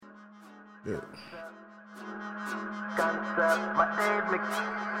Yeah. Concept, my days make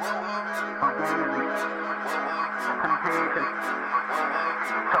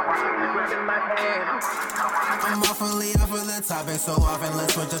I'm awfully off of the topic, so often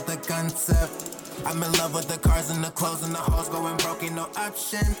let's switch up the concept. I'm in love with the cars and the clothes and the hoes going broke, ain't no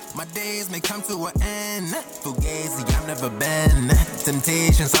option. My days may come to an end. Fugazi, I've never been.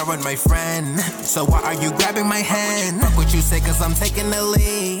 Temptations are with my friend. So why are you grabbing my hand? Fuck what you say, cause I'm taking the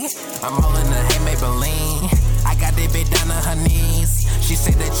lead. I'm all in the hey Maybelline. I got that bitch down on her knees. She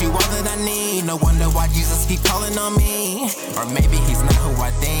said that you all that I need. No wonder why Jesus keep calling on me. Or maybe he's not who I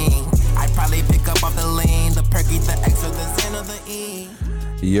think. I'd probably pick up off the lean, the perky, the X, or the Zen, or the E.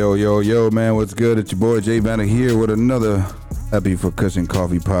 Yo, man, what's good? It's your boy Jay Banner here with another Happy for Cushion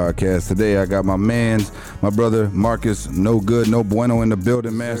Coffee podcast. Today I got my brother Marcus No Good, No Bueno in the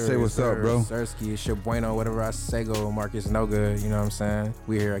building, man. Say what's up, bro. Sirski, it's your bueno, whatever I say go, Marcus No Good, you know what I'm saying?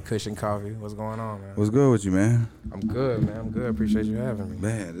 We here at Cushion Coffee. What's going on, man? What's good with you, man? I'm good, man. I'm good. Appreciate you having me.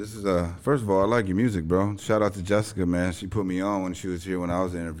 Man, this is first of all, I like your music, bro. Shout out to Jessica, man. She put me on when she was here when I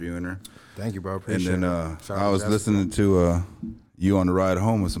was interviewing her. Thank you, bro. Appreciate and then it. I was listening to you on the ride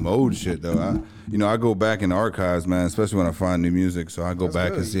home with some old shit though. I go back in the archives, man, especially when I find new music. So I go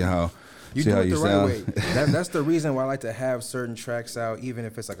back and see how you sound. Right way. That's the reason why I like to have certain tracks out, even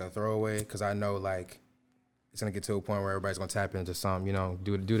if it's like a throwaway, because I know like it's gonna get to a point where everybody's gonna tap into something, you know,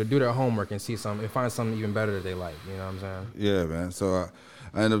 do their homework and see something and find something even better that they like. You know what I'm saying? Yeah, man. So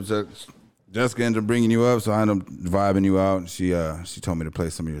I ended up Jessica ended up bringing you up, so I ended up vibing you out. She told me to play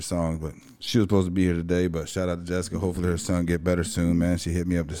some of your songs, but she was supposed to be here today. But shout out to Jessica. Hopefully her son get better soon, man. She hit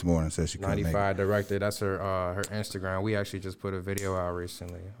me up this morning and said she couldn't make it. 95 Director, that's her Instagram. We actually just put a video out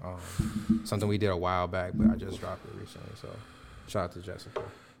recently. Something we did a while back, but I just dropped it recently. So shout out to Jessica.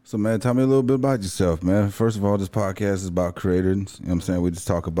 So, man, tell me a little bit about yourself, man. First of all, this podcast is about creators. You know what I'm saying? We just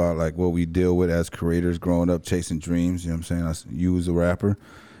talk about like what we deal with as creators growing up, chasing dreams. You know what I'm saying? You as a rapper.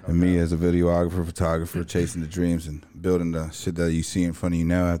 And me as a videographer, photographer, chasing the dreams and building the shit that you see in front of you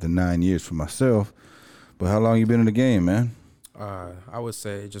now after 9 years for myself. But how long you been in the game, man? I would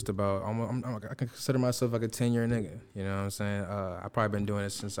say just about, I can consider myself like a 10-year nigga. You know what I'm saying? I've probably been doing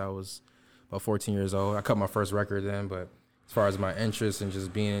it since I was about 14 years old. I cut my first record then, but as far as my interest in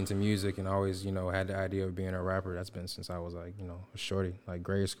just being into music and always, you know, had the idea of being a rapper, that's been since I was like, you know, a shorty, like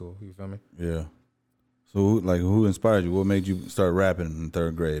grade school. You feel me? Yeah. So, who inspired you? What made you start rapping in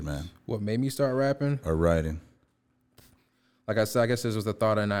third grade, man? What made me start rapping? Or writing? Like I said, I guess this was the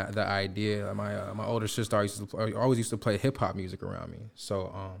thought and the idea. My older sister always used to play hip hop music around me.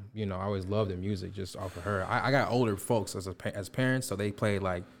 So, you know, I always loved the music just off of her. I got older folks as parents, so they played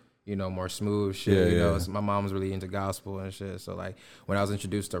like, you know, more smooth shit. Yeah. So my mom was really into gospel and shit. So like when I was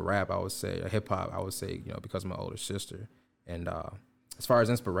introduced to rap, I would say hip hop. I would say, you know, because of my older sister. And as far as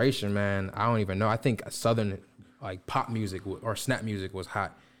inspiration, man, I don't even know. I think Southern like pop music or snap music was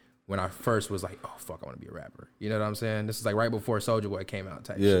hot when I first was like, oh fuck, I want to be a rapper. You know what I'm saying? This is like right before Soulja Boy came out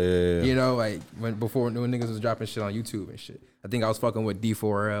type shit. Yeah. You know, like when niggas was dropping shit on YouTube and shit. I think I was fucking with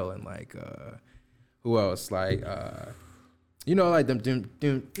D4L and like who else? Like you know, like them type of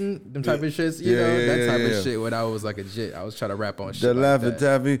shits, you know, that type of shit when I was like a jit. I was trying to rap on shit. That like Laffy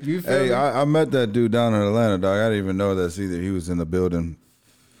Taffy. You feel me? I met that dude down in Atlanta, dog. I didn't even know that's either. He was in the building.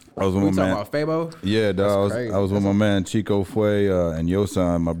 I was with We my man. talking about Fabo? Yeah, dog. I was with my That's man Chico Fue and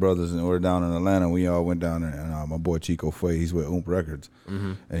Yosan, my brothers, and we're down in Atlanta. We all went down there, and my boy Chico Fue, he's with Oomp Records,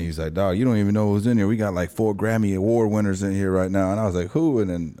 and he's like, dog, you don't even know who's in here. We got like 4 Grammy Award winners in here right now, and I was like, who? And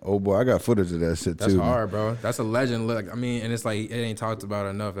then, oh boy, I got footage of that shit too. That's hard, bro. That's a legend. Look, I mean, and it's like it ain't talked about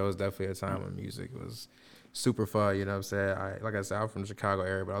enough. That was definitely a time when music was super fun. You know what I'm saying? Like I said, I'm from the Chicago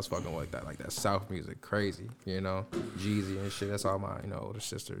area, but I was fucking with like that South music, crazy. You know, Jeezy and shit. That's all my older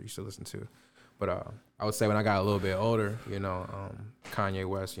sister used to listen to. But I would say when I got a little bit older, you know, Kanye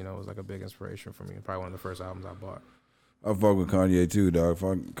West, you know, was like a big inspiration for me. Probably one of the first albums I bought. I fuck with Kanye too, dog.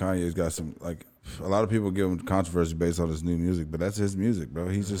 Kanye's got some, like, a lot of people give him controversy based on his new music, but that's his music, bro.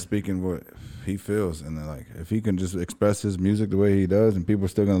 He's just speaking what he feels, and then, like, if he can just express his music the way he does, and people are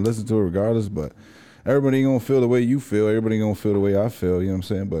still gonna listen to it regardless, but everybody ain't gonna feel the way you feel. Everybody ain't gonna feel the way I feel. You know what I'm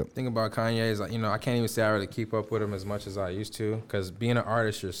saying? But the thing about Kanye is, like, you know, I can't even say I really keep up with him as much as I used to, because being an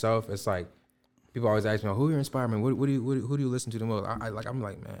artist yourself, it's like, people always ask me, who you inspire me? Who do you listen to the most? I'm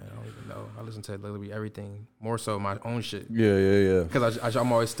like, man, I don't even know. I listen to literally everything, more so my own shit. Yeah. Because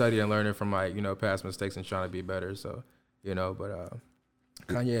I'm always studying and learning from, like, you know, past mistakes and trying to be better. So, you know, but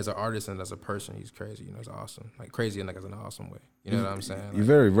Kanye as an artist and as a person, he's crazy. You know, he's awesome. Like crazy in like as an awesome way. You know what I'm saying? You're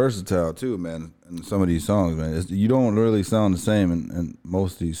very versatile too, man. In some of these songs, man, you don't really sound the same in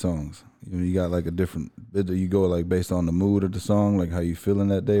most of these songs. You know, you got like a different. You go like based on the mood of the song, like how you feeling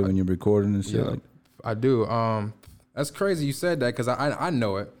that day when you're recording and shit. Yeah, like, I do. That's crazy you said that because I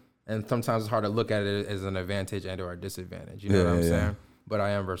know it, and sometimes it's hard to look at it as an advantage and or a disadvantage. You know what I'm saying? But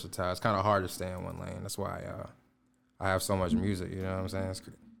I am versatile. It's kind of hard to stay in one lane. That's why I have so much music. You know what I'm saying? It's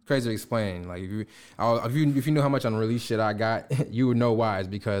crazy to explain. Like if you knew how much unreleased shit I got, you would know why. It's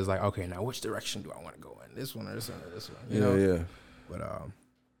because like, okay, now which direction do I want to go in? This one or this one or this one? You know? Yeah. But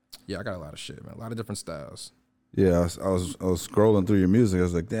yeah, I got a lot of shit, man. A lot of different styles. Yeah, I was scrolling through your music. I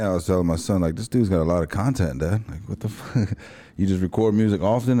was like, damn. I was telling my son, like, this dude's got a lot of content, Dad. Like, what the fuck? You just record music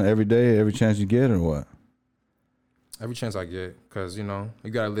often, every day, every chance you get, or what? Every chance I get, because, you know, you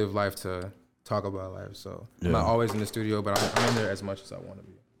got to live life to talk about life. So I'm not always in the studio, but I'm in there as much as I want to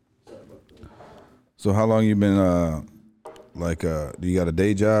be. So how long you been, do you got a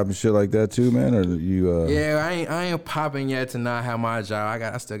day job and shit like that too, man? Or you? Yeah, I ain't popping yet to not have my job.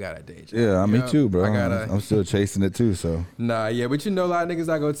 I still got a day job. Yeah, me too, bro. I'm still chasing it too, so. Nah, yeah, but you know a lot of niggas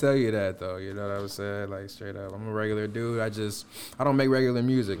not gonna tell you that though. You know what I'm saying? Like straight up, I'm a regular dude. I don't make regular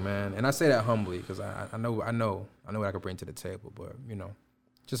music, man. And I say that humbly because I know what I can bring to the table. But you know,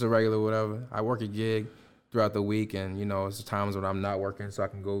 just a regular whatever. I work a gig throughout the week, and you know, it's times when I'm not working, so I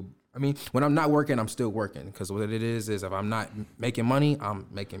can go. I mean, when I'm not working, I'm still working because what it is if I'm not making money, I'm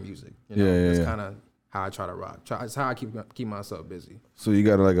making music. You know? That's kind of how I try to rock. It's how I keep myself busy. So you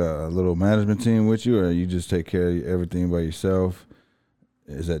got like a little management team with you, or you just take care of everything by yourself?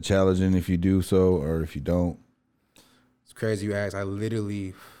 Is that challenging if you do so, or if you don't? It's crazy you ask. I would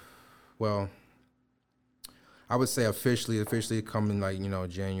say officially coming like, you know,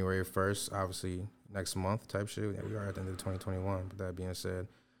 January 1st, obviously next month type shit. Yeah, we are at the end of 2021. But that being said,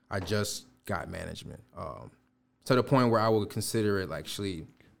 I just got management to the point where I would consider it like actually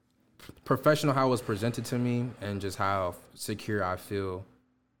professional how it was presented to me and just how secure I feel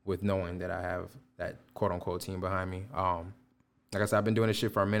with knowing that I have that quote unquote team behind me. Like I said, I've been doing this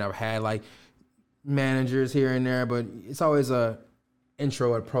shit for a minute. I've had like managers here and there, but it's always a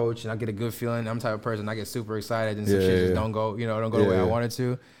intro approach and I get a good feeling. I'm the type of person I get super excited and some shit just don't go the way I wanted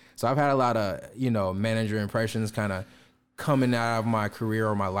to. So I've had a lot of, you know, manager impressions kind of coming out of my career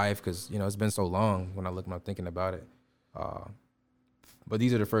or my life because, you know, it's been so long when I'm thinking about it. But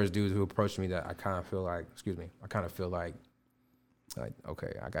these are the first dudes who approached me that I kind of feel like,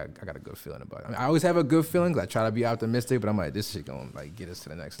 okay, I got a good feeling about it. I mean, I always have a good feeling because I try to be optimistic, but I'm like, this shit gonna like get us to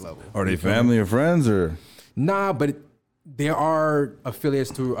the next level. Are they family or friends or? Nah, but there are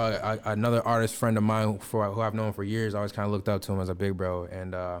affiliates through another artist friend of mine who I've known for years. I always kind of looked up to him as a big bro,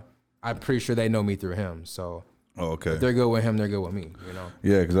 and I'm pretty sure they know me through him. So. Oh, okay. If they're good with him, they're good with me, you know?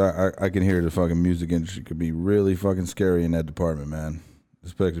 Yeah, because I can hear the fucking music industry could be really fucking scary in that department, man.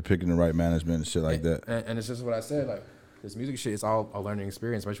 Especially picking the right management and shit like that. And it's just what I said, like, this music shit is all a learning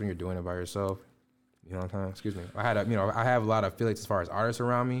experience, especially when you're doing it by yourself. You know what I'm saying? Excuse me. I have a lot of affiliates as far as artists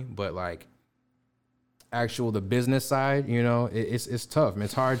around me, but like the business side, you know, it's tough.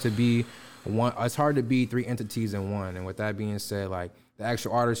 It's hard to be three entities in one. And with that being said, like the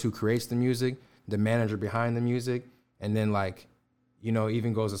actual artist who creates the music, the manager behind the music, and then like, you know,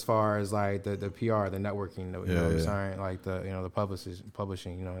 even goes as far as like the PR, the networking, like the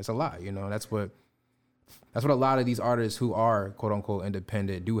publishing, you know, it's a lot, you know, that's what a lot of these artists who are quote unquote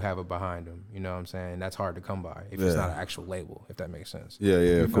independent do have it behind them, you know what I'm saying? That's hard to come by if it's not an actual label, if that makes sense. Yeah,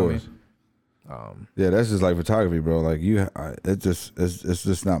 of course. Yeah, that's just like photography, bro. Like it's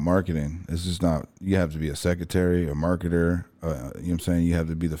just not marketing. It's just not. You have to be a secretary, a marketer. You know what I'm saying? You have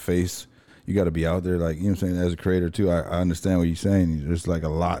to be the face. You got to be out there, like, you know what I'm saying, as a creator too. I understand what you're saying. There's like a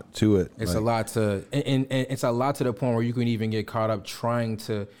lot to it. It's like, a lot to, and it's a lot to the point where you can even get caught up trying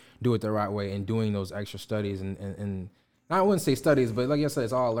to do it the right way and doing those extra studies and I wouldn't say studies, but like I said,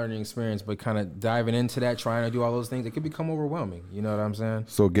 it's all a learning experience. But kind of diving into that, trying to do all those things, it could become overwhelming. You know what I'm saying?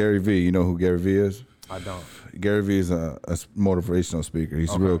 So Gary Vee, you know who Gary Vee is? I don't. Gary Vee is a motivational speaker.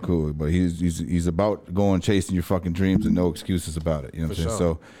 He's real cool, but he's about going chasing your fucking dreams and no excuses about it. You know what I'm saying?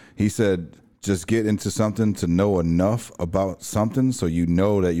 Sure. So he said, just get into something to know enough about something so you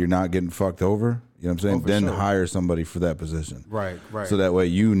know that you're not getting fucked over. You know what I'm saying? Then hire somebody for that position. Right. So that way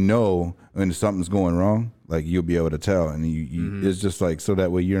you know when something's going wrong, like you'll be able to tell. And you it's just like, so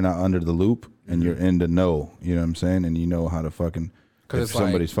that way you're not under the loop and you're in the know. You know what I'm saying? And you know how to fucking, if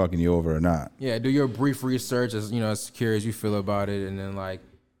somebody's fucking you over or not. Yeah, do your brief research as, you know, as secure as you feel about it. And then like,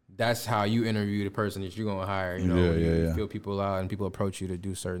 that's how you interview the person that you're going to hire. You know, you feel people out and people approach you to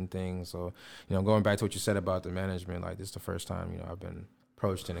do certain things. So, you know, going back to what you said about the management, like this is the first time, you know, I've been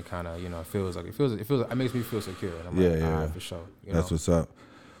approached and it kind of, you know, it makes me feel secure. And I'm Yeah, like, yeah, all right, yeah. for sure. You That's know? what's up.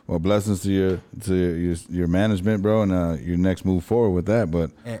 Well, blessings to your management, bro, and your next move forward with that.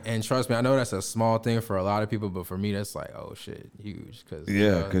 But And trust me, I know that's a small thing for a lot of people, but for me, that's like, oh shit, huge. Cause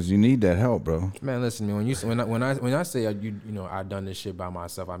yeah, because you need that help, bro. man, listen, when I say you know I've done this shit by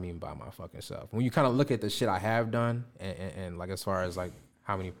myself, I mean by my fucking self. When you kind of look at the shit I have done, and like as far as like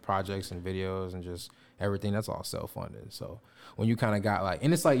how many projects and videos and just everything, that's all self-funded. So when you kind of got like,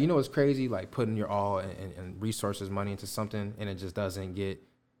 and it's like, you know, it's crazy, like putting your all and resources, money into something, and it just doesn't get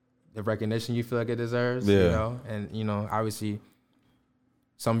the recognition you feel like it deserves. Yeah. You know, and you know, obviously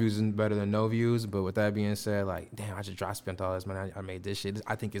some views is better than no views, but with that being said, like, damn, I spent all this money, I made this shit.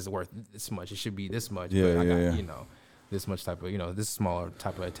 I think it's worth this much. It should be this much. Yeah, but I got, yeah. you know, this much type of, you know, this smaller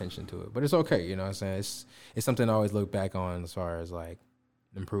type of attention to it. But it's okay, you know what I'm saying? It's something I always look back on as far as like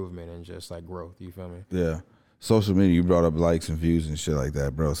improvement and just like growth. You feel me? Yeah. Social media, you brought up likes and views and shit like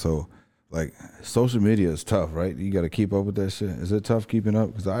that, bro. So, like, social media is tough, right? You got to keep up with that shit. Is it tough keeping up?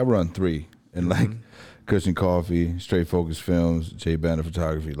 Because I run 3, and like Cushion Coffee, Straight Focus Films, J Banner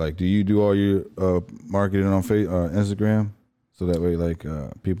Photography. Like, do you do all your marketing on Instagram? So that way, like,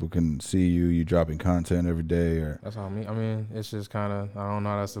 people can see you dropping content every day, or That's all I mean. I mean, it's just kind of, I don't know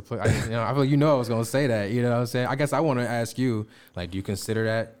how that's the play. I feel I was going to say that, you know what I'm saying? I guess I want to ask you, like, do you consider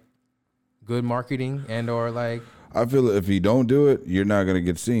that good marketing and or like, I feel if you don't do it, you're not gonna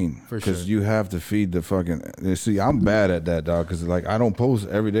get seen. For sure. Because you have to feed the fucking. See, I'm bad at that, dog. Because like I don't post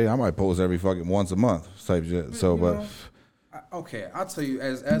every day. I might post every fucking once a month type shit. So, You but know, okay, I'll tell you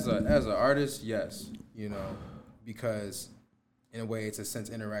as an artist, yes, you know, because in a way it's a sense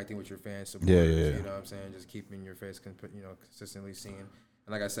interacting with your fans, supporters, Yeah. you know what I'm saying, just keeping your face, you know, consistently seen.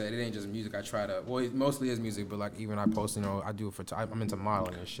 And like I said, it ain't just music. I try to, well, it mostly is music, but like even I post, you know, I do it for, I'm into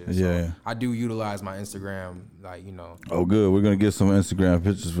modeling and shit. So Yeah. I do utilize my Instagram, like, you know. oh, good. We're gonna get some Instagram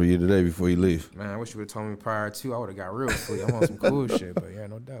pictures for you today before you leave. Man, I wish you would have told me prior to. I would have got real free. I'm on some cool shit, but yeah,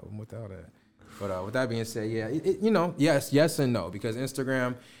 no doubt. I'm without that. But with that being said, yeah, you know, yes and no, because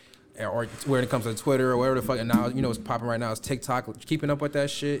Instagram, or when it comes to Twitter or whatever the fuck, and now you know it's popping right now. It's TikTok. Keeping up with that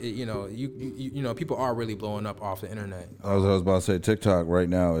shit, you know, you know, people are really blowing up off the internet. I was about to say TikTok right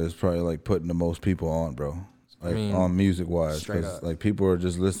now is probably like putting the most people on, bro. Like on music wise, straight because up. like people are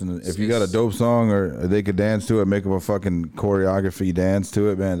just listening. If you got a dope song or they could dance to it, make up a fucking choreography dance to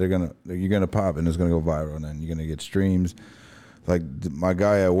it, man, you're gonna pop and it's gonna go viral, and then you're gonna get streams. Like my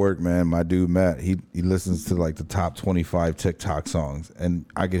guy at work, man, my dude Matt, he listens to like the top 25 TikTok songs, and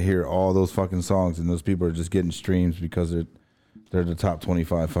I could hear all those fucking songs, and those people are just getting streams because they're the top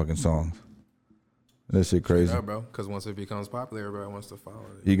 25 fucking songs. That shit crazy. Yeah, bro. Because once it becomes popular, everybody wants to follow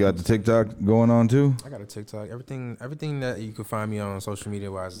it. You got the TikTok going on too? I got a TikTok. Everything that you can find me on social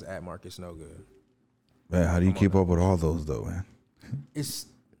media wise is at Marcus No Good. Man, how do you keep up with all those though, man? It's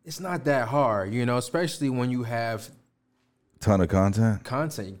not that hard, you know, especially when you have Ton of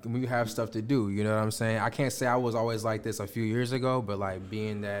content. when you have stuff to do, you know what I'm saying? I can't say I was always like this a few years ago, but like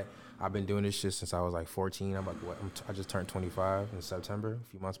being that I've been doing this shit since I was like 14. I just turned 25 in September, a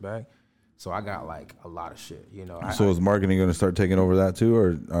few months back. So I got like a lot of shit, you know. So is marketing going to start taking over that too,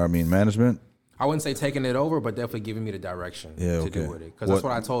 or I mean management? I wouldn't say taking it over, but definitely giving me the direction to do with it. Because that's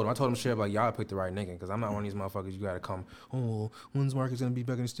what I told him. I told him straight up, like, y'all picked the right nigga. Because I'm not one of these motherfuckers, you got to come, oh, when's Marcus going to be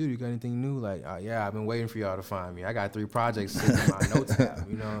back in the studio? You got anything new? Like, yeah, I've been waiting for y'all to find me. I got 3 projects sitting in my notes app,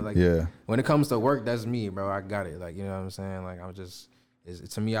 you know? Like, Yeah. when it comes to work, that's me, bro. I got it. Like, you know what I'm saying? Like,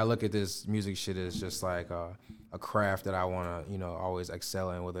 to me, I look at this music shit as just like a craft that I want to, you know, always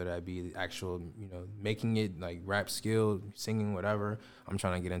excel in, whether that be the actual, you know, making it like rap skill, singing, whatever. I'm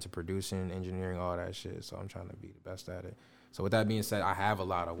trying to get into producing, engineering, all that shit. So I'm trying to be the best at it. So with that being said, I have a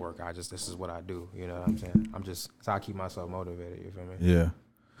lot of work. This is what I do. You know what I'm saying? That's how I keep myself motivated. You feel me? Yeah.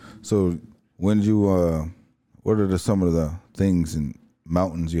 So when did you, what are some of the things and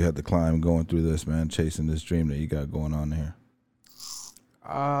mountains you had to climb going through this, man, chasing this dream that you got going on here?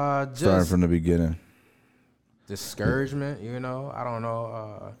 Just Starting from the beginning. discouragement, you know. I don't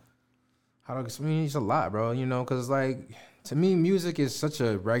know. It's a lot, bro. You know, because like to me, music is such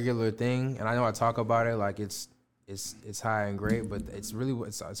a regular thing, and I know I talk about it like it's high and great, but it's really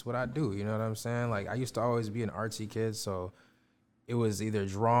it's what I do. You know what I'm saying? Like I used to always be an artsy kid, so it was either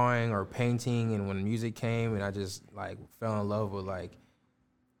drawing or painting, and when music came, and I just like fell in love with like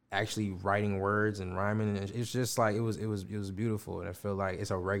actually writing words and rhyming, and it's just like it was beautiful, and I feel like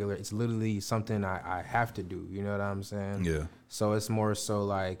it's literally something I have to do, you know what I'm saying? Yeah. So it's more so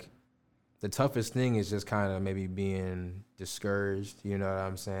like the toughest thing is just kind of maybe being discouraged, you know what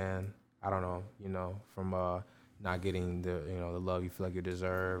I'm saying? I don't know, you know, from not getting the, you know, the love you feel like you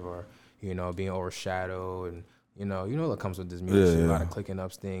deserve, or, you know, being overshadowed and You know what comes with this music. Yeah, A lot yeah. of clicking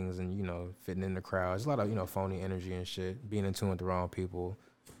up things and, you know, fitting in the crowd. There's a lot of, phony energy and shit. Being in tune with the wrong people.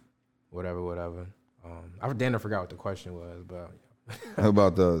 Whatever. I damn near forgot what the question was, but How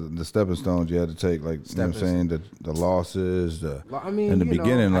about the stepping stones you had to take? Like, you know what I'm saying? The losses, I mean, in the you know,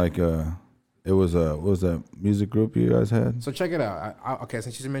 beginning, it was what was that music group you guys had? So check it out. Okay,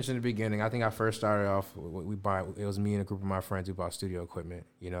 since you mentioned the beginning, I think I first started off. It was me and a group of my friends who bought studio equipment.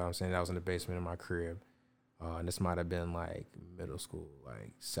 You know what I'm saying? That was in the basement of my crib, and this might have been like middle school,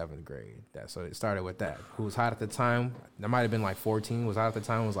 like 7th grade. So it started with that. Who was hot at the time? That might have been like 14. Was hot at the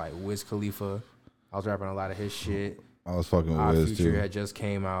time was like Wiz Khalifa. I was rapping a lot of his shit. I was fucking with Our Wiz Future too. had just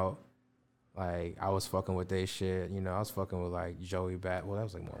came out. Like, I was fucking with they shit. You know, I was fucking with like Joey Bat. Well, that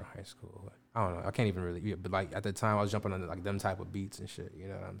was like more high school. I don't know. I can't even really. Yeah, but like at the time, I was jumping on like them type of beats and shit. You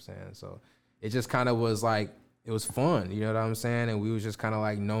know what I'm saying? So it just kind of was like it was fun. You know what I'm saying? And we was just kind of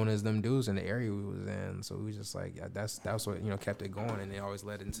like known as them dudes in the area we was in. So we was just like, yeah, that's what kept it going, and it always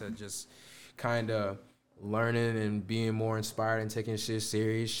led into just kind of learning and being more inspired and taking shit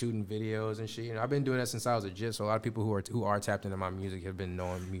serious, shooting videos and shit. You know, I've been doing that since I was a jit. So a lot of people who are tapped into my music have been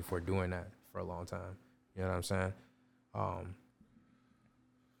knowing me for doing that for a long time. You know what I'm saying?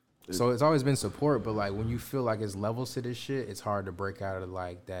 So it's always been support, but like when you feel like it's levels to this shit, it's hard to break out of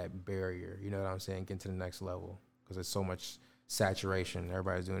like that barrier. You know what I'm saying? Get to the next level because there's so much saturation.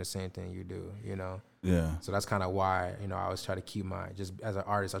 Everybody's doing the same thing you do. You know? Yeah. So that's kind of why, I always try to keep just as an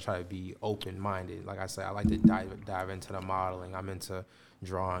artist, I try to be open-minded. Like I said, I like to dive into the modeling. I'm into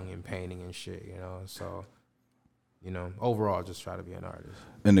drawing and painting and shit, So, overall, just try to be an artist.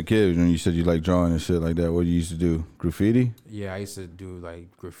 And the kids, when you said you like drawing and shit like that, what you used to do? Graffiti? Yeah, I used to do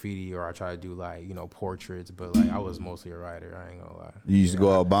like graffiti, or I try to do like, portraits, but like I was mostly a writer. I ain't gonna lie. You used to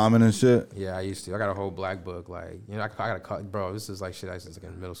go out bombing and shit? Yeah, I used to. I got a whole black book. Like, I got a, bro, this is like shit I used to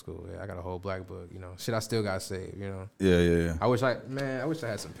like in middle school. Yeah, I got a whole black book, shit I still got saved, Yeah. I wish I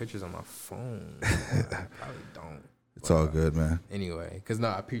had some pictures on my phone. I probably don't. It's all good, man. Anyway, because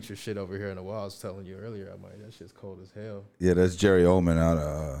I picture shit over here on the wall. I was telling you earlier, that shit's cold as hell. Yeah, that's Jerry Ullman out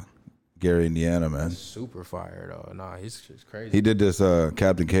of Gary, Indiana, man. Super fire, though. Nah, he's crazy. He did this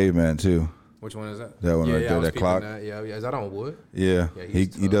Captain Caveman, too. Which one is that? That one right there, I was that clock. That. Yeah. Is that on wood? Yeah, he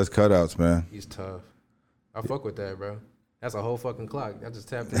does cutouts, man. He's tough. I fuck with that, bro. That's a whole fucking clock. I just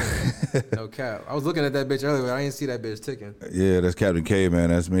tapped in. No cap. I was looking at that bitch earlier, but I didn't see that bitch ticking. Yeah, that's Captain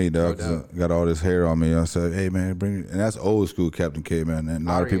Caveman. That's me, dog. No Got all this hair on me. I said, hey, man, bring it. And that's old school Captain Caveman. And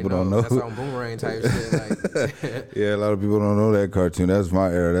a lot of people don't know. That's on Boomerang type shit. Like. Yeah, a lot of people don't know that cartoon. That's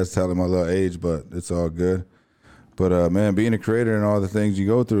my era. That's telling my little age, but it's all good. But, man, being a creator and all the things you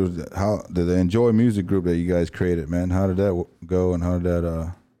go through, how did the Enjoy Music group that you guys created, man? How did that go and how did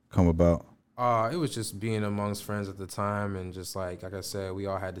that come about? It was just being amongst friends at the time, and just like I said, we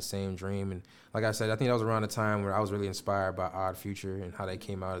all had the same dream. And like I said, I think that was around the time where I was really inspired by Odd Future and how they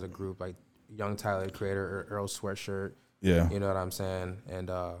came out as a group, like Young Tyler, the Creator, Earl Sweatshirt. Yeah. You know what I'm saying?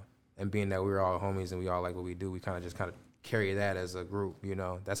 And being that we were all homies and we all like what we do, we kind of carry that as a group.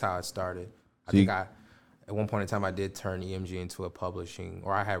 That's how it started. At one point in time, I did turn EMG into a publishing,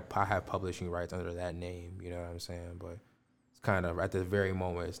 or I have publishing rights under that name. You know what I'm saying? But kind of at the very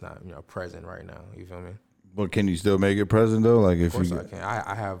moment, it's not present right now. You feel me? But can you still make it present though? Like if of course you I can.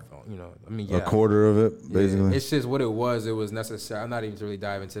 I have yeah, a quarter of it basically. Yeah. It's just what it was. It was necessary. I'm not even to really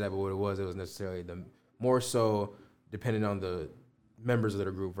dive into that, but what it was necessarily the more so depending on the members of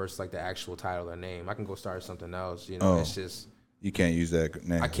the group versus like the actual title or name. I can go start something else. It's just you can't use that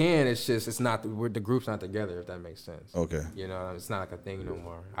name. I can. It's just it's not the group's not together. If that makes sense. Okay. It's not like a thing no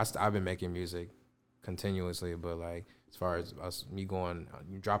more. I've been making music continuously, but like. As far as me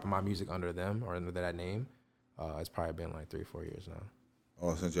dropping my music under them or under that name, it's probably been like 3-4 years now.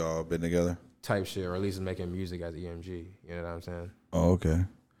 Oh, since y'all been together? Type shit, or at least making music as EMG. You know what I'm saying? Oh, okay.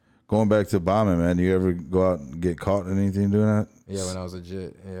 Going back to bombing, man, do you ever go out and get caught in anything doing that? Yeah, when I was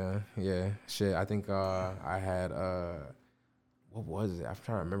legit. Yeah. Shit, I think I had, what was it? I'm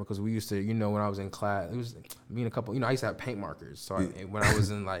trying to remember because we used to, when I was in class, it was me and a couple, I used to have paint markers. So when I was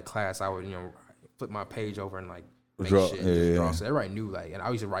in like class, I would, flip my page over and like, draw. So everybody knew, like, and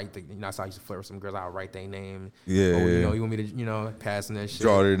I used to write that's how I used to flirt with some girls. I would write their name. Yeah. You want me to, passing that shit.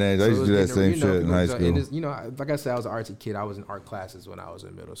 Draw their names. I used to do that same shit in high school. And like I said, I was an artsy kid. I was in art classes when I was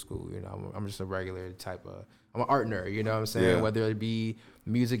in middle school. I'm just a regular type of, I'm an art nerd. You know what I'm saying? Yeah. Whether it be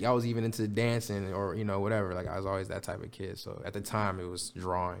music, I was even into dancing or, whatever. Like I was always that type of kid. So at the time it was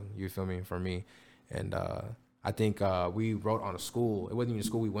drawing, you feel me, for me. And I think we wrote on a school. It wasn't even a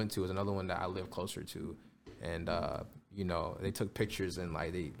school we went to. It was another one that I lived closer to. And, they took pictures and I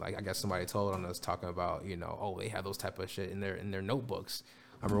guess somebody told on us talking about, they have those type of shit in their notebooks.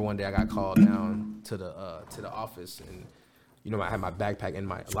 I remember one day I got called down to the office, and you know I had my backpack in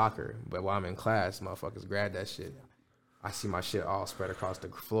my locker, but while I'm in class, motherfuckers grabbed that shit. I see my shit all spread across the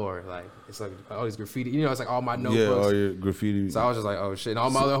floor, like it's like all these graffiti. You know, it's like all my notebooks. Yeah, all your graffiti. So I was just like, oh shit. And all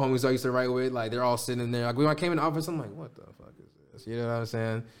my other homies I used to write with, like they're all sitting in there. Like when I came in the office, I'm like, what the fuck is this? You know what I'm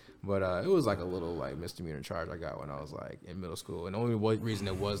saying? But it was like a little like misdemeanor charge I got when I was like in middle school. And the only reason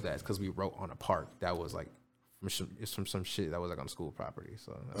it was that is because we wrote on a park that was like from some shit that was like on school property.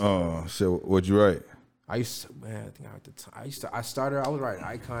 So So what'd you write? I used to, man, I think at the time I was writing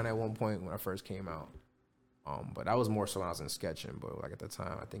Icon at one point when I first came out. But that was more so when I was in sketching. But like at the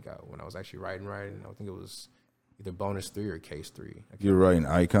time, I think when I was actually writing, I think it was either Bonus 3 or Case 3. You're writing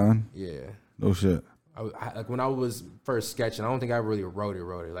Icon? Yeah. No shit. Like when I was first sketching, I don't think I really wrote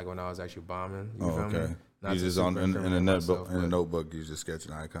it. Like when I was actually bombing. You feel okay. me? Not You just in a notebook. You just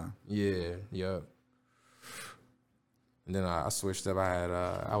sketching Icon. Yeah. Yep. And then I switched up.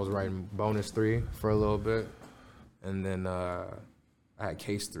 I was writing Bonus 3 for a little bit, and then I had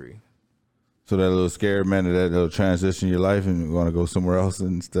Case 3. So that little scared man, that little transition in your life, and you want to go somewhere else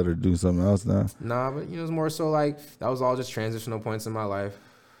instead of do something else now? Nah, but it's more so like that was all just transitional points in my life.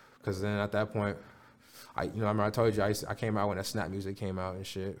 Because then at that point, I remember I told you I came out when that Snap music came out and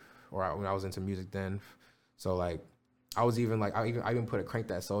shit, or when I was into music then. So like, I was even like I even put a Crank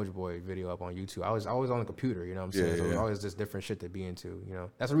That Soulja Boy video up on YouTube. I was always on the computer, you know what I'm saying? Yeah, so it was yeah. always just different shit to be into, you know.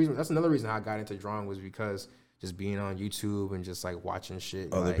 That's another reason how I got into drawing was because just being on YouTube and just like watching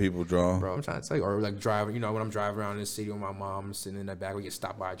shit. Other like, people draw. Bro, I'm trying to tell you. Or like driving, when I'm driving around in the city with my mom, I'm sitting in the back, we get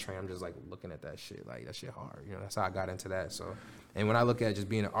stopped by a train, I'm just like looking at that shit. Like that shit hard. That's how I got into that. So, and when I look at just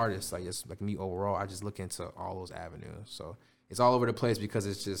being an artist, like just like me overall, I just look into all those avenues. So it's all over the place because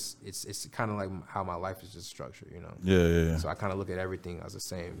it's kind of like how my life is just structured, Yeah. So I kind of look at everything as the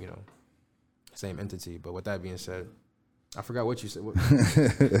same, same entity. But with that being said, I forgot what you said.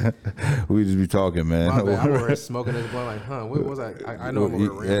 We just be talking, man. My bad. I was smoking this blunt like, what was I? I know I'm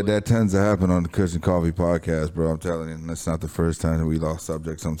over Yeah, that tends to happen on the Cushion Coffee podcast, bro. I'm telling you, and that's not the first time that we lost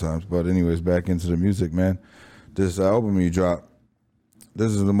subject sometimes. But anyways, back into the music, man. This album you dropped,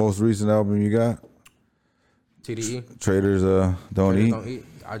 this is the most recent album you got? TDE. Traders Don't Eat. Don't Eat.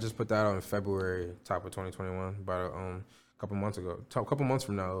 I just put that out in February, top of 2021, about a couple months ago. A couple months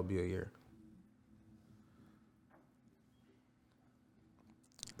from now, it'll be a year.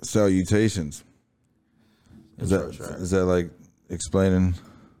 Salutations. Is that like explaining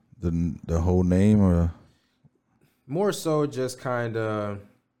the whole name or more so just kind of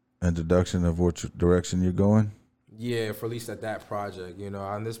introduction of what direction you're going? Yeah, for at least at that project,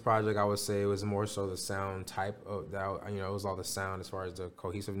 on this project, I would say it was more so the sound type of that. It was all the sound as far as the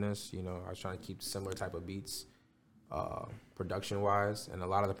cohesiveness. I was trying to keep similar type of beats, production wise, and a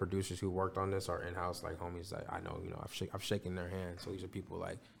lot of the producers who worked on this are in house, like homies that I know. I've shaken their hands. So these are people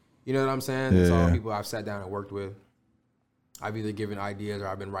like, you know what I'm saying? Yeah, it's all people I've sat down and worked with. I've either given ideas or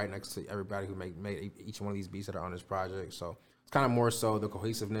I've been right next to everybody who made each one of these beats that are on this project. So it's kind of more so the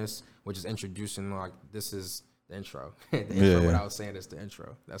cohesiveness, which is introducing like this is the intro. The intro without saying it's the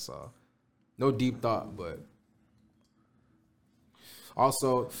intro. That's all. No deep thought, but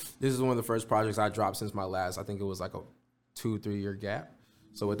also this is one of the first projects I dropped since my last. I think it was like a 2-3 year gap.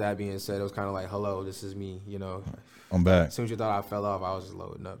 So with that being said, it was kind of like, hello, this is me. I'm back. As soon as you thought I fell off, I was just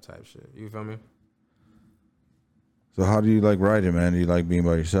loading up type shit. You feel me? So how do you like writing, man? Do you like being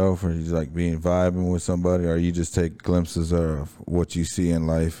by yourself, or do you like being vibing with somebody, or you just take glimpses of what you see in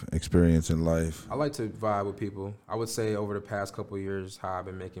life, experience in life? I like to vibe with people. I would say over the past couple of years, how I've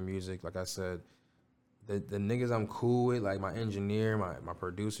been making music, like I said, the niggas I'm cool with, like my engineer, my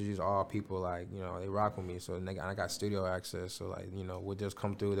producers, these are all people like, they rock with me. So I got studio access. So like, we'll just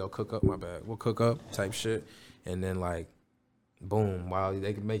come through, they'll cook up my bag. We'll cook up type shit. And then like, boom, while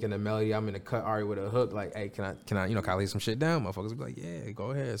they making a melody, I'm in the cut already with a hook. Like, hey, can I lay some shit down? Motherfuckers be like, yeah,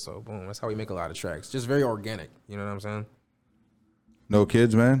 go ahead. So boom, that's how we make a lot of tracks. Just very organic. You know what I'm saying? No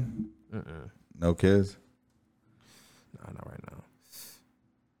kids, man? No kids? Nah, not right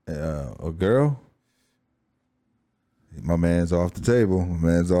now. A girl? My man's off the table.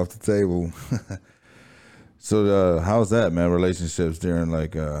 So how's that, man? Relationships during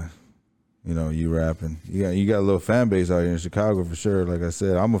like you rapping. You got a little fan base out here in Chicago for sure. Like I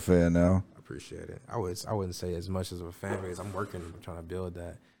said, I'm a fan now. I appreciate it. I wouldn't say as much as a fan base. I'm trying to build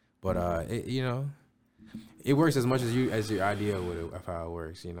that. But it works as much as your idea of how it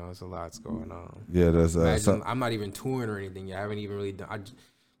works. It's a lot's going on. Yeah, that's I'm not even touring or anything yet. I haven't even really done.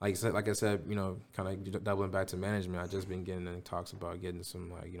 Like I said, kind of doubling back to management. I just been getting in talks about getting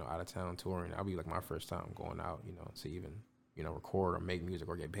some out of town touring. That'll be like my first time going out, to even record or make music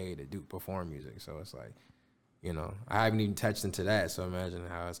or get paid to perform music. So it's like You know, I haven't even touched into that, so imagine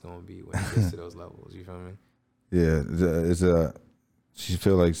how it's gonna be when it gets to those levels. You feel me? Yeah, she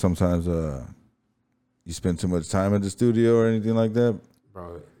feel like sometimes you spend too much time at the studio or anything like that.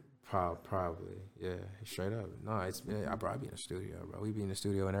 Bro, probably, yeah, straight up. No, I probably be in the studio, bro. We be in the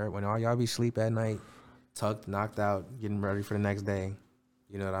studio when all y'all be sleep at night, tucked, knocked out, getting ready for the next day.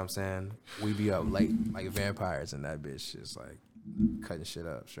 You know what I'm saying? We be up late like vampires in that bitch, just like cutting shit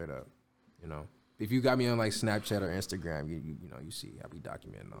up, straight up. You know, if you got me on like Snapchat or Instagram, you know you see I be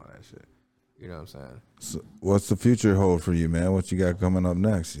documenting all that shit. You know what I'm saying? So what's the future hold for you, man? What you got coming up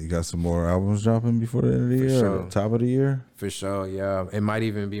next? You got some more albums dropping before the end of the year, sure. or the top of the year? For sure, yeah. It might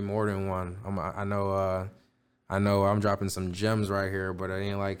even be more than one. I know I'm dropping some gems right here, but I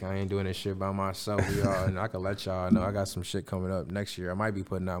ain't doing this shit by myself. And I can let y'all know I got some shit coming up next year. I might be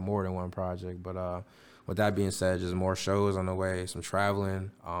putting out more than one project, but with that being said, just more shows on the way, some traveling,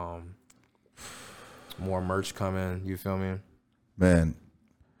 more merch coming. You feel me? Man,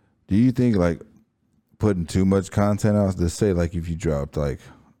 do you think like putting too much content out? Let's say like if you dropped like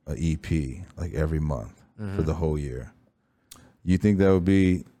an EP like every month for the whole year, you think that would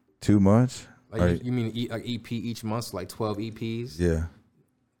be too much? Like you mean like EP each month, so like 12 EPs? Yeah.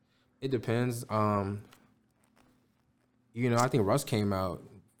 It depends. You know, I think Russ came out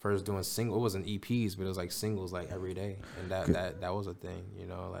first doing single. It wasn't EPs, but it was like singles like every day, and that was a thing. You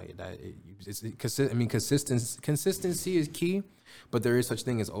know, like that. Consistency is key, but there is such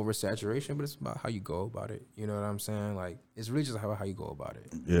thing as oversaturation. But it's about how you go about it. You know what I'm saying? Like it's really just how you go about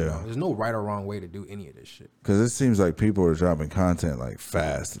it. Yeah. You know? There's no right or wrong way to do any of this shit. Because it seems like people are dropping content like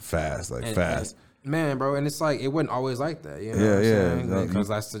fast, fast. Man, bro, and it's like it wasn't always like that. You know what I'm saying? Because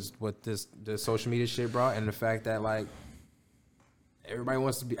that's just what the social media shit brought, and the fact that like everybody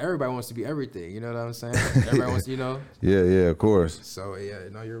wants to be everything. You know what I'm saying? Everybody wants, you know. Yeah, of course. So yeah,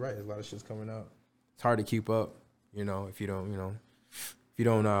 no, you're right. There's a lot of shit's coming out. It's hard to keep up, you know, if you don't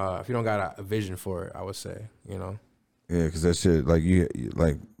got a vision for it. I would say, you know. Yeah, because that shit, like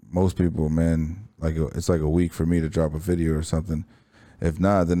like most people, man, like it's like a week for me to drop a video or something. If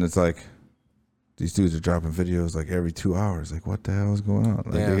not, then it's like these dudes are dropping videos like every 2 hours. Like, what the hell is going on?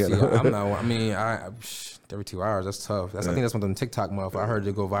 Like, every 2 hours, that's tough. I think that's one of them TikTok motherfuckers. I heard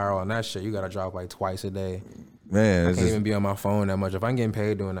it go viral on that shit. You gotta drop like twice a day. Man, I can't even be on my phone that much. If I'm getting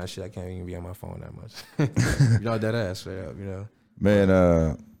paid doing that shit, I can't even be on my phone that much. You know, that ass straight up, you know. Man,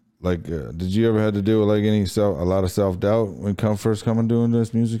 did you ever have to deal with like a lot of self-doubt when first coming doing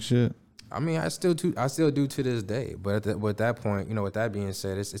this music shit? I mean, I still do to this day. But at that point, you know, with that being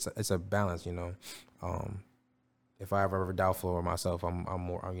said, it's a balance, you know. If I ever doubtful of myself, I'm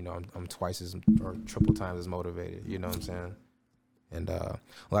more, you know, I'm twice as or triple times as motivated. You know what I'm saying? And a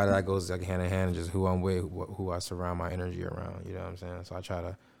lot of that goes like hand in hand, just who I'm with, who I surround my energy around. You know what I'm saying? So I try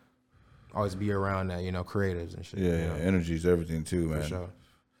to always be around that, you know, creatives and shit. Yeah, you know? Energy's everything too, man. For sure.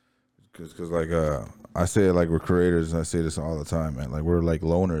 Cause like I say it like we're creators, and I say this all the time, man. Like we're like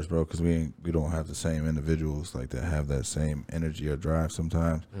loners, bro, because we don't have the same individuals like that have that same energy or drive.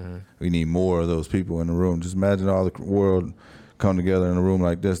 Sometimes we need more of those people in the room. Just imagine all the world come together in a room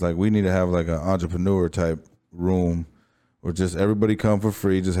like this. Like we need to have like an entrepreneur type room, where just everybody come for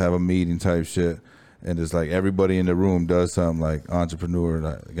free, just have a meeting type shit, and just like everybody in the room does something like entrepreneur,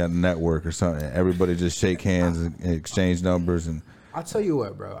 like got a network or something. Everybody just shake hands and exchange numbers and. I'll tell you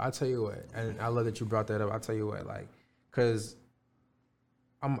what, bro. And I love that you brought that up. I'll tell you what, like, because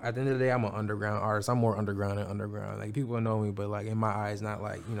I'm at the end of the day, I'm an underground artist. I'm more underground than underground. Like, people know me, but like in my eyes, not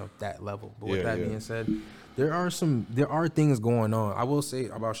like, you know, that level. But with that being said, there are things going on. I will say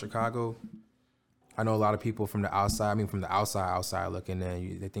about Chicago, I know a lot of people from the outside. I mean, from the outside looking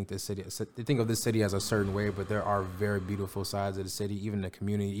in, they think of this city as a certain way, but there are very beautiful sides of the city, even the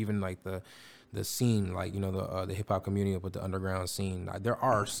community, even like the scene, like, you know, the hip hop community with the underground scene. Like, there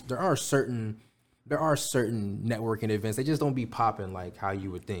are certain networking events. They just don't be popping like how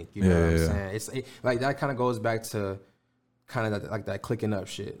you would think. You know what I'm saying? It's like that kind of goes back to kind of that clicking up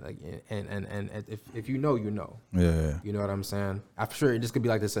shit. Like and if you know, you know. Yeah. You know what I'm saying? I'm sure this could be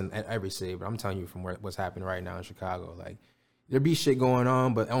like this in every city, but I'm telling you from what's happening right now in Chicago, like there be shit going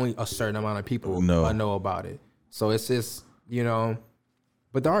on, but only a certain amount of people know about it. So it's just, you know.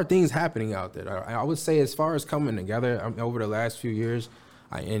 But there are things happening out there. I would say as far as coming together over the last few years,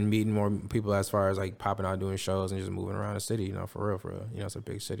 and meeting more people as far as like popping out doing shows and just moving around the city, you know, for real. You know, it's a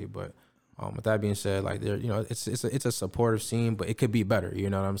big city. But with that being said, like there, you know, it's a supportive scene, but it could be better. You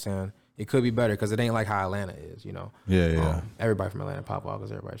know what I'm saying? It could be better because it ain't like how Atlanta is, you know. Yeah. Everybody from Atlanta pop off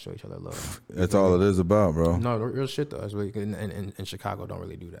because everybody show each other love. That's all it is about, bro. No, real shit though. It's really, and Chicago don't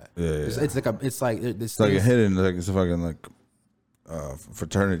really do that. Yeah. It's like a hidden, like it's a fucking like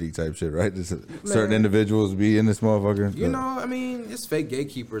fraternity type shit, right? Just certain individuals be in this motherfucker. You know, I mean, it's fake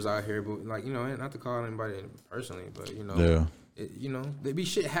gatekeepers out here, but like, you know, not to call anybody personally, but you know, Yeah. you know, there be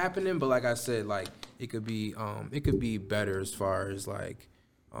shit happening, but like I said, like it could be better as far as like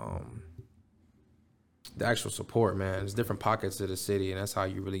the actual support, man. There's different pockets of the city, and that's how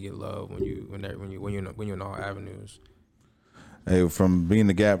you really get love when you're in all avenues. Hey, from being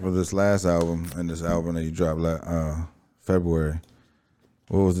the gap of this last album and this album that you dropped February,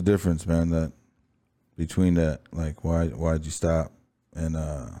 what was the difference, man? That between that, like, why'd you stop, and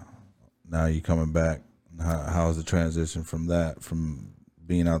now you coming back? How's the transition from that, from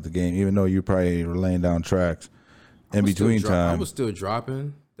being out the game? Even though you probably were laying down tracks in between time, I was still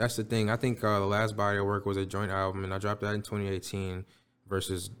dropping. That's the thing. I think the last body of work was a joint album, and I dropped that in 2018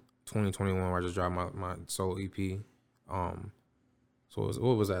 versus 2021, where I just dropped my solo EP. So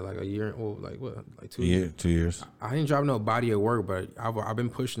what was that, like a year? Well, like what, like 2 years? 2 years. I didn't drop no body of work, but I've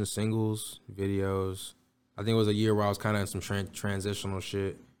been pushing singles, videos. I think it was a year where I was kind of in some transitional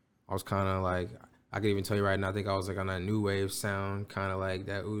shit. I was kind of like, I could even tell you right now, I think I was like on that new wave sound, kind of like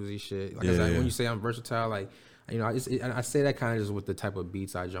that Uzi shit. Like when you say I'm versatile, like, you know, I say that kind of just with the type of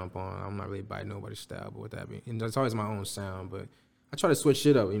beats I jump on. I'm not really by nobody's style, but with that being, and it's always my own sound. But I try to switch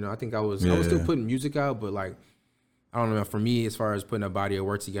shit up. You know, I think I was still putting music out, but like, I don't know. For me, as far as putting a body of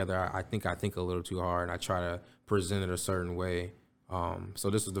work together, I think a little too hard, and I try to present it a certain way. So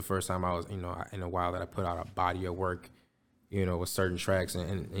this was the first time I was, you know, in a while that I put out a body of work, you know, with certain tracks,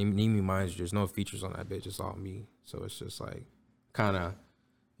 and mind you, there's no features on that bitch. It's all me. So it's just like, kind of,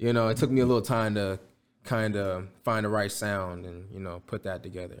 you know, it took me a little time to kind of find the right sound and, you know, put that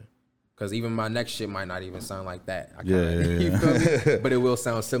together. Because even my next shit might not even sound like that. You feel me? But it will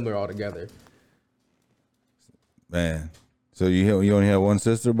sound similar altogether. Man, so you only had one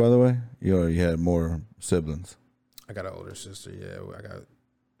sister, by the way? You had more siblings? I got an older sister, yeah. I got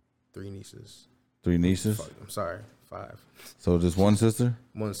 3 nieces. 3 nieces? I'm sorry, 5. So just one sister?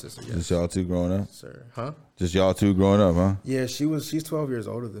 One sister, yes. Just y'all 2 growing up? Sir, huh? Just y'all 2 growing up, huh? Yeah, she's 12 years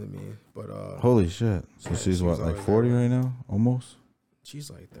older than me, but holy shit. So she's what, like 40 right now? Almost?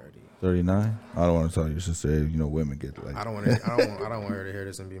 She's like 30. 39? I don't want to tell your sister, you know, women get like I don't want her to hear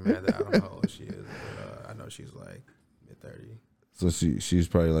this and be mad that I don't know how old she is, but I know she's like mid-30. So she's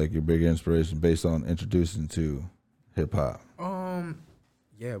probably like your big inspiration based on introducing to hip hop.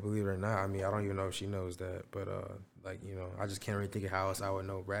 Yeah, believe it or not. I mean, I don't even know if she knows that, but like, you know, I just can't really think of how else I would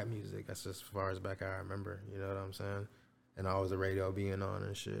know rap music. That's just as far as back I remember. You know what I'm saying? And always the radio being on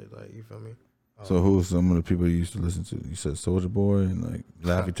and shit. Like, you feel me? So who's some of the people you used to listen to? You said Soulja Boy and like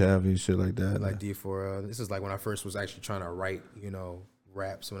Laffy Taffy, shit like that. Like D4L. This is like when I first was actually trying to write, you know,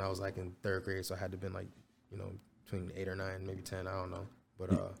 raps when I was like in 3rd grade. So I had to been like, you know, between 8 or 9, maybe 10. I don't know.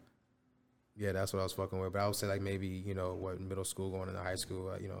 But yeah, that's what I was fucking with. But I would say like maybe, you know, what, middle school going into high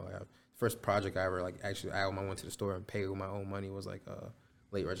school. You know, first project I ever like actually album I went to the store and paid with my own money was like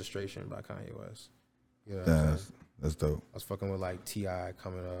Late Registration by Kanye West. You know that's dope. I was fucking with like T.I.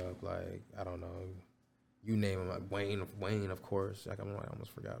 coming up, like, I don't know, you name him, like Wayne, of course. Like, I almost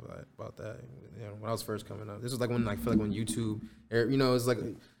forgot about that. You know, when I was first coming up, this was like when I feel like when YouTube, you know, it's like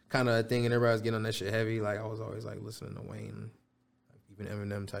kind of a thing, and everybody was getting on that shit heavy. Like, I was always like listening to Wayne, like, even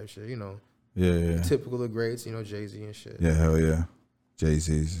Eminem type shit. You know, yeah. Typical of greats, you know, Jay-Z and shit. Yeah, hell yeah,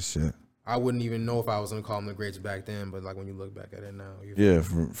 Jay-Z's and shit. I wouldn't even know if I was gonna call them the greats back then, but like when you look back at it now,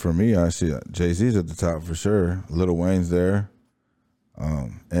 for me, I see Jay-Z's at the top for sure. Lil Wayne's there,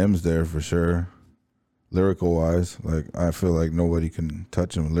 M's there for sure. Lyrical wise, like I feel like nobody can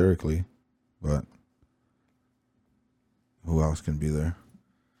touch him lyrically, but who else can be there?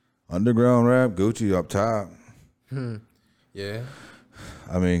 Underground rap, Gucci up top. Yeah.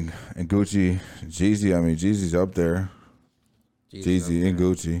 I mean, and Gucci, Jeezy. I mean, Jeezy's up there. Jeezy and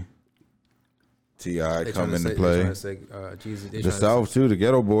Gucci. T.I. come into play. The South too, the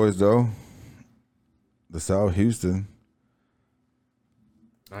Ghetto Boys though. The South, Houston.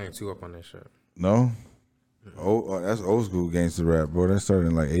 I ain't too up on that shit. No? Oh, that's old school gangster rap, bro. That started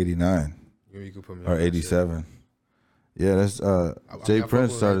in like 89. You could put me or 87. Yeah, that's Jay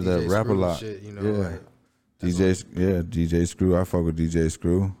Prince started that rap a lot. Shit, you know, yeah. like, DJ Screw. I fuck with DJ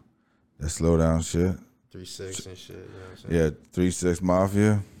Screw. That slow down shit. 3-6 and shit, you know what I'm saying? Yeah, 3-6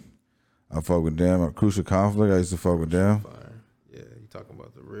 Mafia. I fuck with them. Crucial Conflict, I used to fuck with them. Fire. Yeah, you talking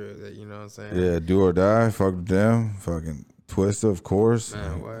about the real, that, you know what I'm saying? Yeah, Do or Die, fuck with them. Fucking Twista, of course.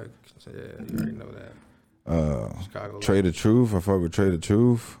 Man, what? Yeah, you already know that. Chicago Trey the Truth, I fuck with Trey the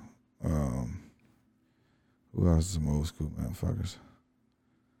Truth. Who else is some old school motherfuckers?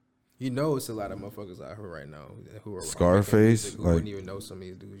 You know, it's a lot of motherfuckers out here right now who are Scarface, who wouldn't even know some of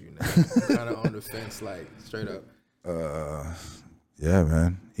these dudes. You know, kind of on the fence, like straight up. Yeah,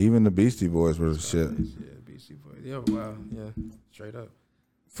 man. Even the Beastie Boys were the shit. Yeah, Beastie Boys. Yeah, wow. Yeah, straight up.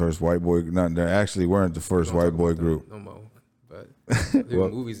 First white boy. Not they actually weren't the first Don't white talk boy about them group. no more. But Well-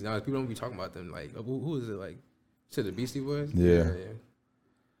 movies now, people don't be talking about them. Like, who is it? Like, to the Beastie Boys? Yeah. I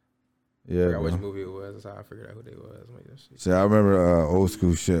Yeah, forgot which bro. movie it was. That's how I figured out who they was. Like, that shit. See, I remember old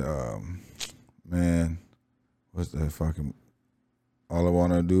school shit. Man, what's that fucking? All I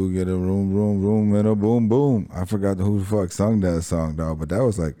wanna do get a room and a boom boom. I forgot who the fuck sung that song, dog. But that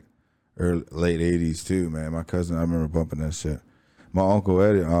was like late '80s too, man. My cousin, I remember bumping that shit. My uncle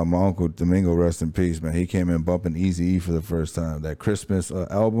Eddie, my uncle Domingo, rest in peace, man. He came in bumping Eazy-E for the first time. That Christmas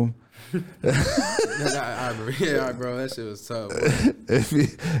album. I remember. Yeah, bro, that shit was tough. Bro.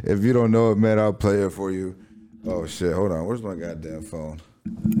 If you don't know it, man, I'll play it for you. Oh shit, hold on. Where's my goddamn phone?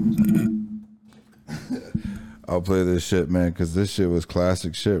 I'll play this shit, man, because this shit was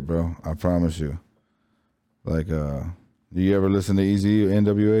classic shit, bro. I promise you. Like, do you ever listen to Eazy,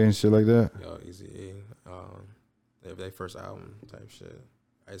 NWA, and shit like that? Yo, Eazy-E, their first album type shit,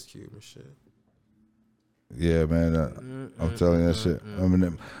 Ice Cube and shit. Yeah, man. I'm telling you that shit. I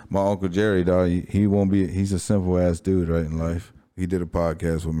mean, my Uncle Jerry, dog, he won't be, he's a simple ass dude, right, in life. He did a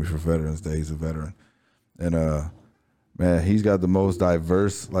podcast with me for Veterans Day. He's a veteran. And, man, he's got the most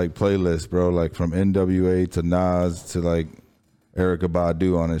diverse, like, playlist, bro. Like, from NWA to Nas to, like, Erykah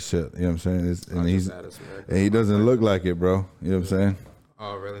Badu on his shit. You know what I'm saying? And he doesn't look like it, bro. You know what I'm saying?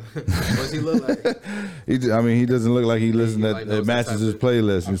 Oh, really? What's he look like? He doesn't look like he listens like that it matches his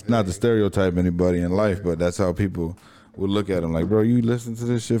playlist. It's not to stereotype anybody in life, but that's how people would look at him. Like, bro, you listen to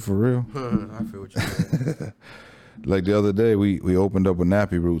this shit for real? I feel what you're saying. Like the other day, we opened up with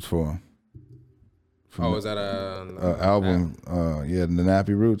Nappy Roots for him. Oh, is that a album? Yeah, the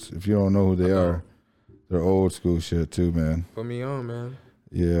Nappy Roots. If you don't know who they are, they're old school shit too, man. Put me on, man.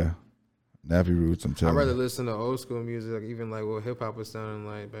 Yeah, Nappy Roots. I'm telling I'd rather you. listen to old school music, like even like what hip hop was sounding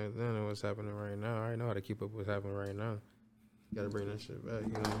like back then and what's happening right now. I already know how to keep up with what's happening right now. Gotta bring that shit back,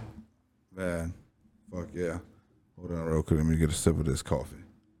 you know. Man, fuck yeah. Hold on real quick. Let me get a sip of this coffee.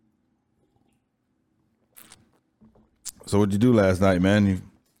 So what'd you do last night, man? You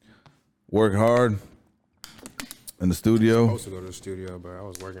work hard in the I studio? was supposed to go to the studio, but I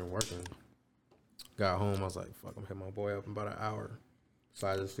was working. Got home, I was like, fuck, I'm hitting my boy up in about an hour.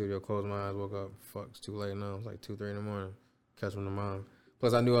 Slide to the studio, closed my eyes, woke up. Fuck, it's too late now. It's like 2, 3 in the morning. Catch him tomorrow.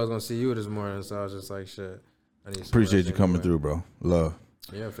 Plus, I knew I was gonna see you this morning, so I was just like, shit. I need some Appreciate rest you coming anyway. through, bro. Love.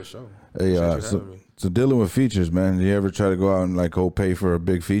 Yeah, for sure. Hey, Appreciate you having me. so dealing with features, man. Do you ever try to go out and like go pay for a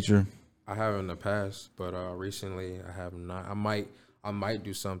big feature? I have in the past, but recently I have not. I might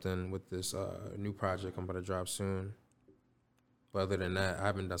do something with this new project I'm about to drop soon. But other than that, I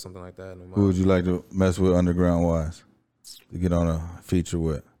haven't done something like that in a while. Who would you like to mess with underground wise to get on a feature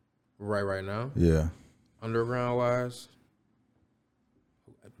with? Right now, Yeah. underground wise,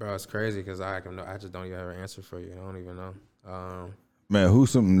 bro, it's crazy because I just don't even have an answer for you. I don't even know.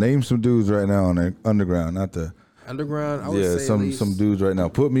 Man, name some dudes right now on the underground, not the Underground, I would say some at least, some dudes right now.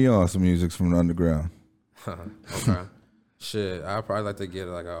 Put me on some music from the underground. Okay. Shit, I'd probably like to get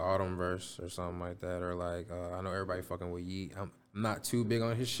like an Autumn verse or something like that, or like I know everybody fucking with Yeet. I'm not too big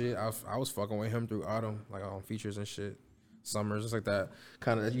on his shit. I was fucking with him through Autumn, like on features and shit, summers, just like that.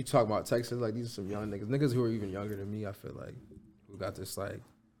 Kind of you talk about Texas, like these are some young niggas who are even younger than me. I feel like who got this like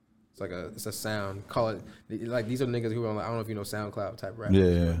it's a sound. Call it like these are niggas who are like, I don't know if you know SoundCloud type rappers.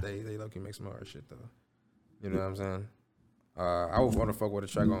 Yeah. But they low key make some hard shit though. You know what I'm saying? I would want to fuck with a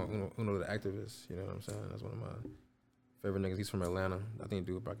track on Uno the Activist. You know what I'm saying? That's one of my favorite niggas. He's from Atlanta. I think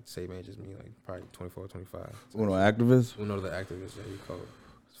dude about the same age as me, like probably 24, 25. Uno activist? Uno the Activist, yeah, he cold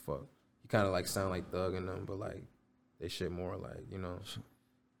as fuck. He kind of like sound like Thug in them, but like they shit more like, you know.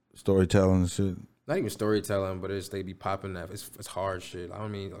 Storytelling and shit. Not even storytelling, but they be popping that. It's hard shit. I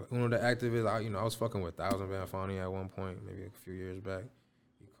mean, Uno the Activist, I was fucking with 1000 Van Fani at one point, maybe a few years back.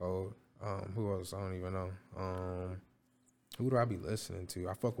 He cold. Who else? I don't even know. Who do I be listening to?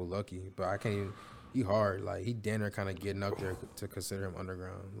 I fuck with Lucky, but I can't even. He hard. Like he damn near kind of getting up there to consider him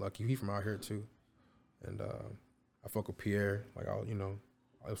underground. Lucky, he from out here too. And I fuck with Pierre. Like I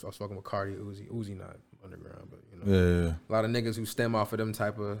was fucking with Cardi, Uzi not underground, but you know. Yeah. A lot of niggas who stem off of them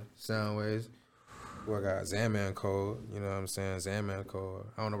type of sound waves. Boy, I got Zanman Code. You know what I'm saying? Zanman Code.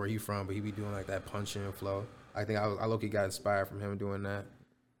 I don't know where he from, but he be doing like that punching flow. I think I low-key got inspired from him doing that.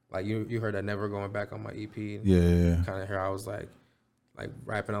 Like you heard that Never Going Back on my EP. Yeah. Kind of hear I was like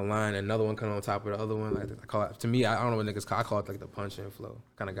rapping a line, another one coming on top of the other one. Like I call it, to me, I don't know what niggas call. I call it like the punch in flow.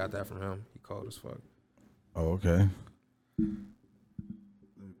 Kind of got that from him. He cold as fuck. Oh, okay. Let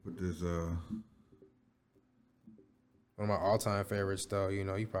me put this. One of my all-time favorites, though, you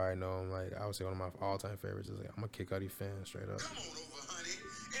know, you probably know him. Like, I would say one of my all-time favorites is, like, I'm a Kid Cudi fan, straight up.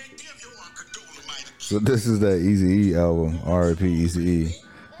 So this is that Eazy-E album, R.I.P. Eazy-E,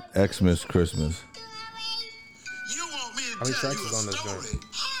 Xmas Christmas. How many tracks is on this joint?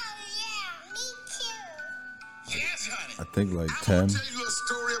 I think like 10. I'll tell you a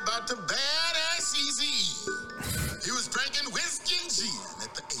story about the badass Eazy-E. He was drinking whiskey and gin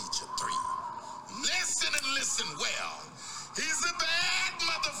at the age of 3. Listen and listen well. He's a bad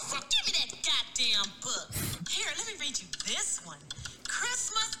motherfucker. Give me that goddamn book. Here, let me read you this one.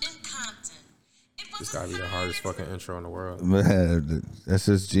 Christmas in Compton. This gotta be the hardest fucking intro in the world. Man, that's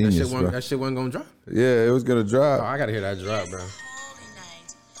just genius, bro. That shit wasn't gonna drop. Yeah, it was gonna Oh, drop. I gotta hear that drop, bro. Holy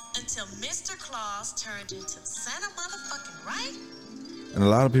night until Mr. Claus turned into Santa motherfucking right. And a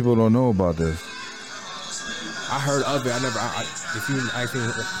lot of people don't know about this. I heard of it. If you actually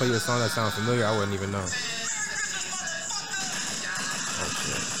play a song that sounds familiar, I wouldn't even know. Oh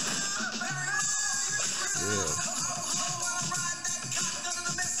shit. Yeah.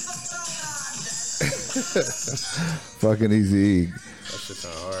 Fucking Eazy-E. That shit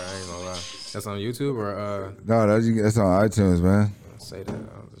sound hard. I ain't gonna lie. That's on YouTube or No, that's on iTunes, man. say that.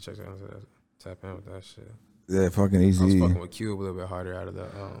 I'll have to check that. Tap in with that shit. Yeah, fucking I was Eazy-E. fucking with Cube a little bit harder out of the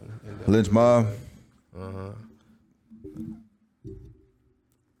Lynch Mob.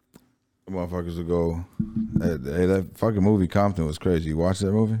 Motherfuckers would go. Hey, that fucking movie Compton was crazy. You watched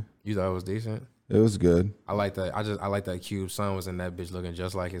that movie? You thought it was decent? It was good. I like that. I like that Cube son was in that bitch looking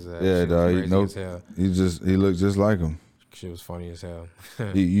just like his ass. Yeah, Shit was dog. crazy as hell. He looked just like him. Shit was funny as hell.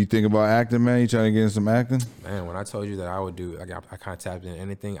 You think about acting, man? You trying to get in some acting? Man, when I told you that I would do, like, I kind of tapped in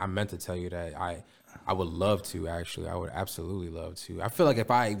anything. I meant to tell you that I would love to, actually. I would absolutely love to. I feel like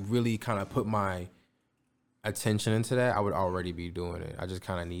if I really kind of put my attention into that, I would already be doing it. I just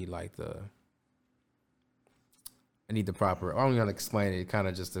kind of need the proper, I don't even explain it, kind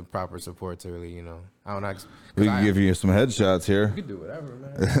of just the proper support to really, you know. I don't know. We can give you some headshots here. You can do whatever,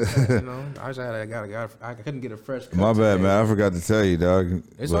 man. You know, I couldn't get a fresh cut My bad, today. man. I forgot to tell you, dog.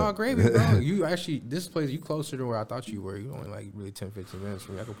 It's all gravy, bro. You actually, this place, you closer to where I thought you were. You only like really 10, 15 minutes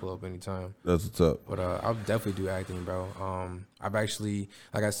from me. I can pull up anytime. That's what's up. But I'll definitely do acting, bro. I've actually,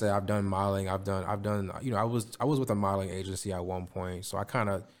 like I said, I've done modeling. I've done, you know, I was with a modeling agency at one point. So I kind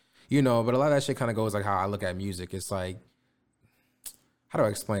of, you know, but a lot of that shit kind of goes like how I look at music. It's like, how do I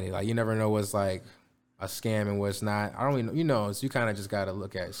explain it? Like, you never know what's like a scam and what's not. I don't even, you know, so you kind of just got to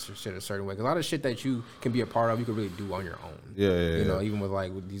look at shit a certain way. 'Cause a lot of shit that you can be a part of, you can really do on your own. Yeah. You know, even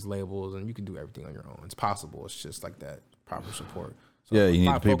with these labels, and you can do everything on your own. It's possible. It's just like that proper support. So Yeah, you if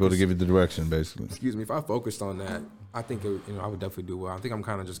I need the people to focus- give you the direction, basically. Excuse me. If I focused on that, I think I would definitely do well. I think I'm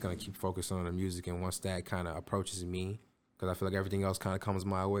kind of just gonna keep focusing on the music, and once that kind of approaches me, because I feel like everything else kind of comes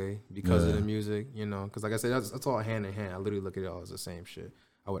my way because of the music, you know. Because like I said, that's all hand in hand. I literally look at it all as the same shit.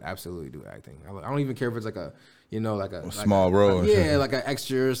 I would absolutely do acting. I don't even care if it's like a, you know, like a small role or yeah, something. like an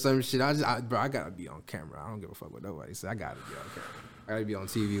extra or some shit. I gotta be on camera. I don't give a fuck what nobody says. I gotta be on camera. I gotta be on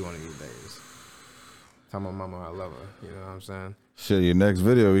TV one of these days. Tell my mama I love her. You know what I'm saying? Shit, your next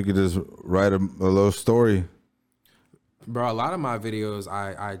video, we could just write a little story. Bro, a lot of my videos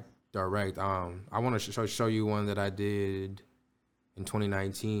I direct. I want to show you one that I did in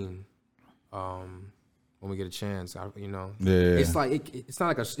 2019. When we get a chance, you know. Yeah. It's like it's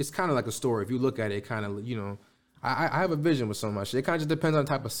not like it's kind of like a story. If you look at it, kind of, you know. I have a vision with so much shit. It kind of just depends on the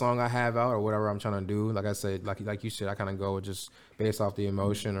type of song I have out or whatever I'm trying to do. Like I said, like you said, I kind of go just based off the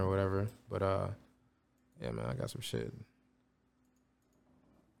emotion or whatever. But yeah, man, I got some shit.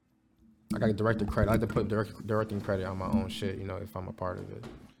 I got director credit. I like to put directing credit on my own shit, you know, if I'm a part of it.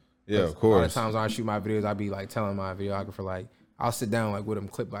 Yeah, of A lot of course. times when I shoot my videos, I be like telling my videographer, like, I'll sit down like with him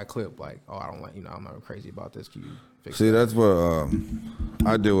clip by clip, like, oh, I don't like, you know, I'm not crazy about this. Can you fix See, that? that's what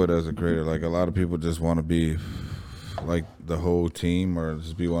I do it as a creator. Like, a lot of people just want to be like the whole team, or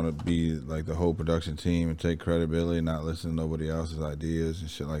just want to be like the whole production team and take credibility and not listen to nobody else's ideas and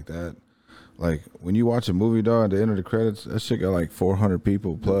shit like that. Like, when you watch a movie, dog, at the end of the credits, that shit got like 400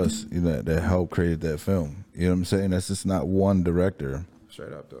 people plus, you know, that helped create that film. You know what I'm saying? That's just not one director.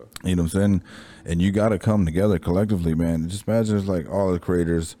 Straight up, though. You know what I'm saying? And you got to come together collectively, man. Just imagine it's like all the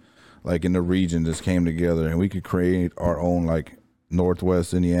creators, like in the region, just came together and we could create our own, like,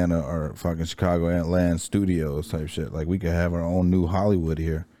 Northwest Indiana or fucking Chicago land studios type shit. Like, we could have our own new Hollywood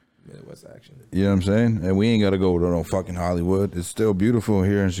here. Midwest action. You know what I'm saying? And we ain't got to go to no fucking Hollywood. It's still beautiful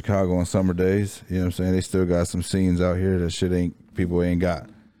here in Chicago on summer days. You know what I'm saying? They still got some scenes out here that people ain't got.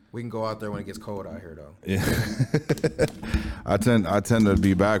 We can go out there when it gets cold out here, though. Yeah. I tend to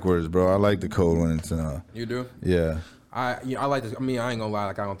be backwards, bro. I like the cold when it's You do? yeah. I like this. I mean, I ain't gonna lie.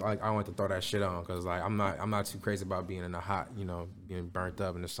 Like I don't like to throw that shit on because like I'm not too crazy about being in the hot, being burnt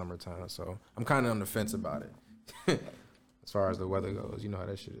up in the summertime. So I'm kind of on the fence about it. As far as the weather goes, you know how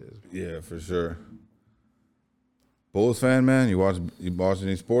that shit is. Yeah, for sure. Bulls fan, man. You watch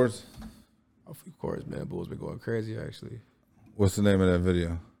any sports? Of course, man. Bulls been going crazy actually. What's the name of that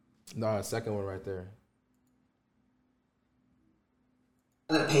video? No, second one right there.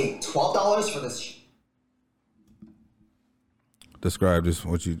 I'm gonna pay $12 for this. Describe this.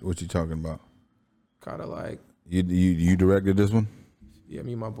 What you talking about? Kind of like You directed this one?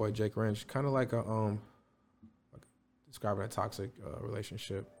 me and my boy Jake Wrench. Kind of like a describing a toxic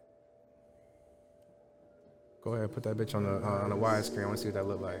relationship. Go ahead, put that bitch on the widescreen. I want to see what that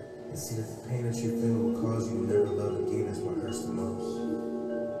look like. And see that the pain that you feel will cause you to never love again is what hurts the most.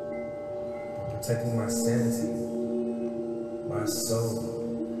 But protecting my sanity, my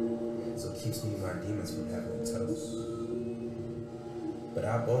soul, is what keeps me and my demons from having a toast. But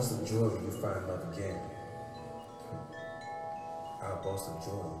I'll boast of joy when you find love again. I'll boast of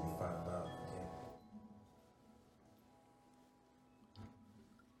joy when you find love again.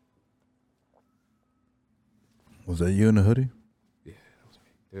 Was that you in the hoodie? Yeah, that was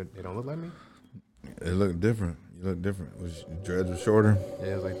me. They don't look like me. It looked different. You look different. Was your dreads were shorter?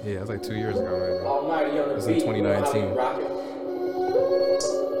 Yeah, it was like 2 years ago. Maybe. It was in 2019.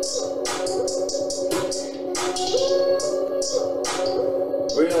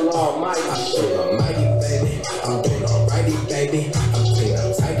 Real almighty. I feel almighty, baby. I'm doing alrighty, baby. I'm clean,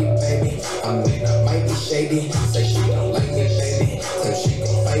 I'm tidy, baby. I mean, I might be shady. Say she don't like me, baby. Then she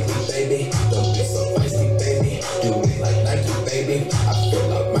gon' fight me, baby. Don't be so feisty, baby. Do me like Nike, baby. I feel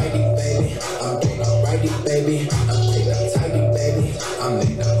almighty, baby. I'm doing alrighty, baby. I'm clean, I'm tidy, baby. I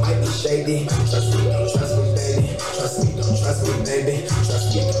mean, I might be shady. Trust me, don't trust me, baby. Trust me, don't trust me, baby.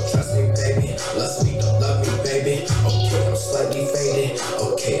 Trust me, don't trust me, baby. Lust me, don't love me, baby. Okay, I'm slightly faded.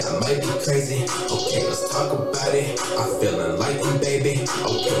 Okay, I might be crazy. Okay, let's talk about it. I'm feeling like you, baby.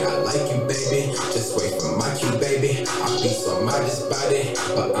 Okay, I like you, baby. Just wait for my cue, baby. I be so modest about it,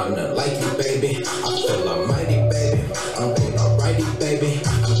 but I'm not like you, baby. I feel almighty, baby. I'm doing alrighty, baby.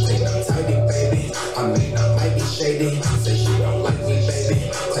 I'm clean, I'm tidy, baby. I mean, I might be shady. Say she don't like me,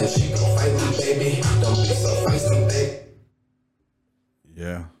 baby. Claim she gon' fight me, baby. Don't be so feisty, baby.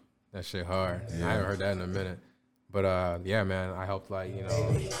 Yeah. That shit hard. I haven't heard that in a minute. But yeah, man, I helped I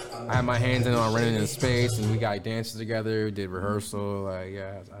had my hands in on Renting in Space, and we got dances together, we did rehearsal. I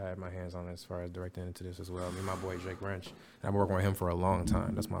had my hands on it as far as directing into this as well. Me and my boy Jake Wrench. And I've been working with him for a long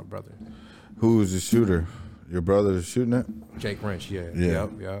time. That's my brother. Who was the shooter? Your brother is shooting it? Jake Wrench, yeah. Yeah.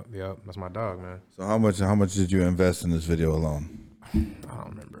 Yep. That's my dog, man. So how much did you invest in this video alone? I don't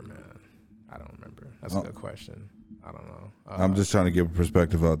remember, man. I don't remember. That's a good question. I don't know. I'm just trying to give a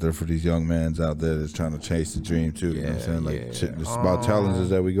perspective out there for these young mans out there that's trying to chase the dream too. You know what I'm saying? Like it's about challenges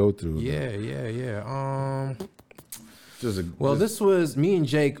that we go through. Yeah. Well, this was me and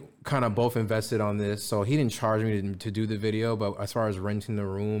Jake kind of both invested on this, so he didn't charge me to do the video. But as far as renting the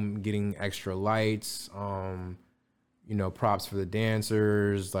room, getting extra lights, props for the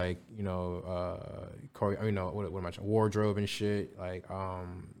dancers, what am I? Wardrobe and shit. I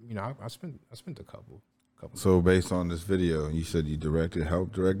spent a couple. So based on this video, you said you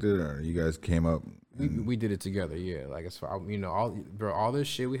helped direct it, or you guys came up? We did it together, yeah. Like as far all this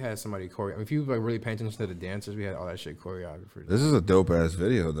shit, we had somebody choreograph. If you like really paying attention to the dancers, we had all that shit choreographed. This is a dope ass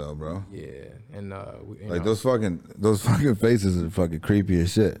video, though, bro. Yeah, and those fucking faces are fucking creepy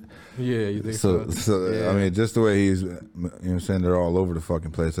as shit. Yeah, you think so? Yeah. I mean, just the way he's, you know what I'm saying, they're all over the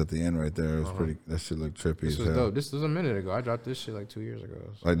fucking place at the end right there. It was pretty. That shit looked trippy. This was dope. This was a minute ago. I dropped this shit like 2 years ago.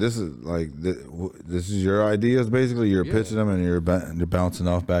 So. Like this is your ideas basically. You're pitching them and you're bouncing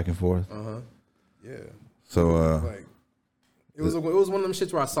off back and forth. Yeah. So it was one of them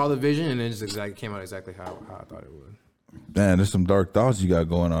shits where I saw the vision and it just came out exactly how I thought it would. Man, there's some dark thoughts you got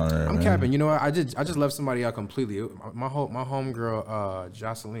going on there. I'm capping. You know what? I just left somebody out completely. My homegirl,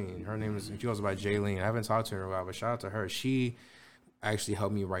 Jocelyn. Her name is. She goes by Jaylene. I haven't talked to her in a while, but shout out to her. She actually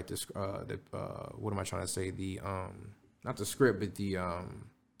helped me write this. What am I trying to say? The not the script, but the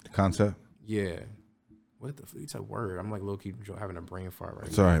concept. Yeah. What the fuck? It's a word. I'm like low key having a brain fart right now.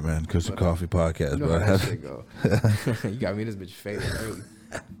 It's all right, man. Cause Coffee podcast, you know bro. How that shit go. You got me this bitch faded early.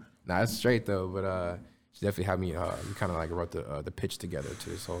 Nah, it's straight though. But she definitely had me. We kind of wrote the pitch together to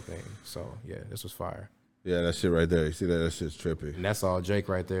this whole thing. So yeah, this was fire. Yeah, that shit right there. You see that? That shit's trippy. And that's all Jake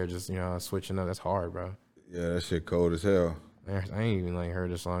right there. Just switching up. That's hard, bro. Yeah, that shit cold as hell. Man, I ain't even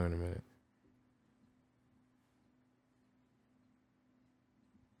heard this song in a minute.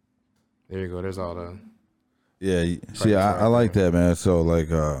 There you go. There's all the. Yeah, see, I like that, man. So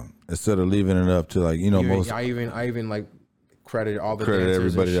instead of leaving it up to like, you know, I even like credit all the credit dancers and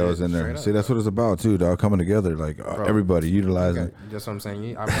everybody that shit, was in there. straight up. See, that's what it's about too, dog. Coming together, like everybody utilizing. Okay, that's what I'm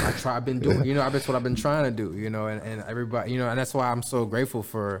saying. I've been doing, you know, that's what I've been trying to do, you know, and everybody, you know, and that's why I'm so grateful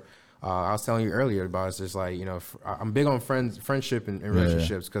for. I was telling you earlier about it's just like, you know, I'm big on friendship and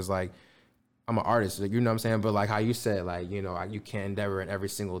relationships because like I'm an artist, like, you know what I'm saying. But like how you said, like, you know, you can't endeavor in every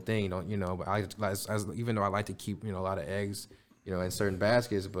single thing, you know. You know, but even though I like to keep, you know, a lot of eggs, you know, in certain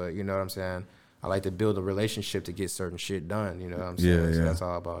baskets, but you know what I'm saying. I like to build a relationship to get certain shit done. You know what I'm saying. Yeah, so yeah. that's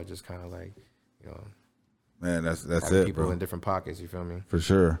all about just kind of like, you know. Man, that's having it, people bro. in different pockets, you feel me? For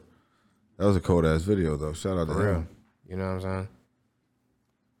sure. That was a cold ass video though. Shout out to For real. him. You know what I'm saying?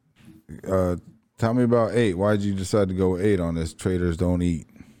 Tell me about 8. Why did you decide to go with 8 on this Traders Don't Eat?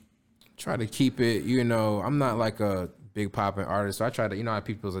 Try to keep it, you know, I'm not like a big popping artist, so I try to, you know how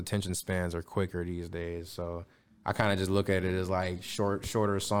people's attention spans are quicker these days, so I kind of just look at it as like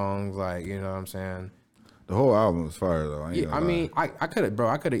shorter songs, like, you know what I'm saying? The whole album was fire though. I mean, I could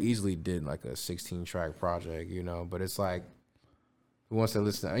have easily did like a 16 track project, you know, but it's like, who wants to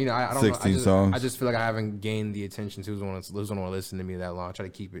listen? You know, I don't 16 know. songs. I just feel like I haven't gained the attention to who's going to listen to me that long. I try to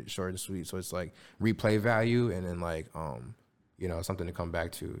keep it short and sweet, so it's like replay value, and then like, you know, something to come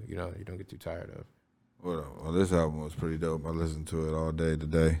back to. You know, you don't get too tired of. Well, this album was pretty dope. I listened to it all day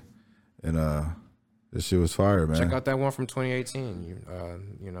today, and this shit was fire, man. Check out that one from 2018.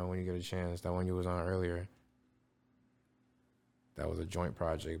 You know, when you get a chance, that one you was on earlier. That was a joint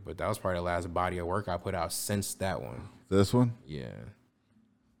project, but that was probably the last body of work I put out since that one. This one? Yeah.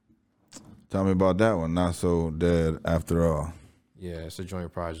 Tell me about that one. Not So Dead After All. Yeah, it's a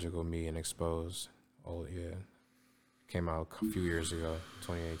joint project with me and Exposed. Oh yeah, came out a few years ago,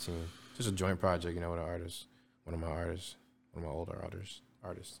 2018. Just a joint project, you know, with an artist, one of my older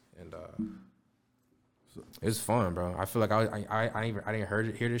artists, and it's fun, bro. I feel like I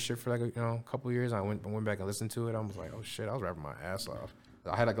didn't hear this shit for like a couple of years. I went back and listened to it. I was like, oh shit, I was rapping my ass off.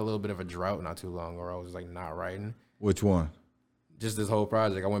 I had like a little bit of a drought not too long, where I was like not writing. Which one? Just this whole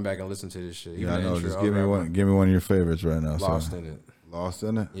project. I went back and listened to this shit. Yeah, I know. Intro, Just give me one. Give me one of your favorites right now. Lost in It. Lost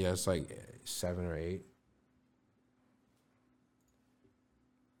in It. Yeah, it's like 7 or 8.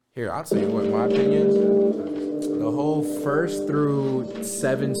 Here, I'll tell you what my opinion is. The whole first through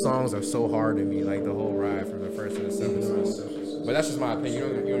 7 songs are so hard to me. Like the whole ride from the first to the 7 songs. But that's just my opinion. You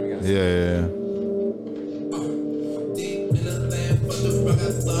don't even gotta Yeah. Deep in the land, fuck the rock, I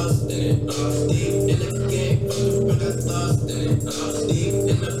lost in it. Deep in the game, fuck the rock, I lost in it. Deep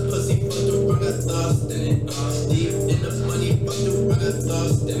in the pussy, fuck the rock, I lost in it. Deep in the money, fuck the rock, I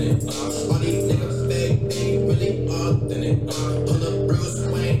lost in it. All these niggas fake, they ain't really authentic. All the Bruce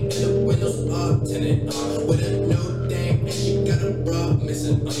Wayne and the windows all tinted. With a new thing, and she got a bra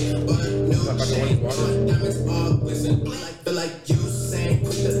missing. But a new chain, all diamonds all glisten. Feel like you saying,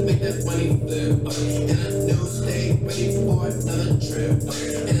 quick to make that money flip. In a new state, ready for another trip.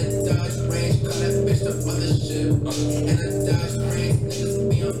 In a Dodge Range, call that bitch the mothership. In a Dodge Range, niggas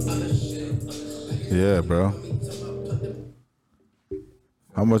be on other shit. Yeah, bro.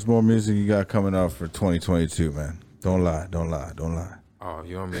 How much more music you got coming out for 2022, man? Don't lie. Oh,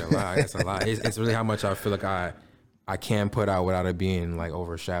 you want me to lie? That's a lie. It's really how much I feel like I can put out without it being like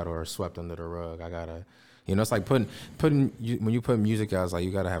overshadowed or swept under the rug. I gotta, you know, it's like putting when you put music out, it's like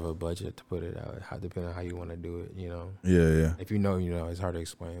you gotta have a budget to put it out, depending on how you want to do it. You know. Yeah. If you know, it's hard to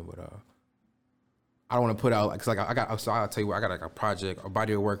explain, but I don't want to put out because like I got. So I'll tell you what, I got like a project, a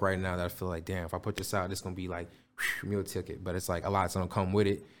body of work right now that I feel like, damn, if I put this out, it's gonna be like meal ticket. But it's like a lot's gonna come with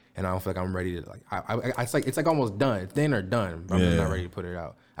it. And I don't feel like I'm ready to like. It's like almost done. It's thin or done. But I'm just not ready to put it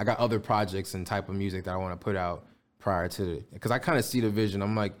out. I got other projects and type of music that I want to put out prior to it, because I kind of see the vision.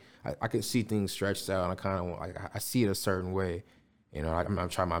 I'm like, I can see things stretched out, and I kind of want, like, I see it a certain way. You know, I'm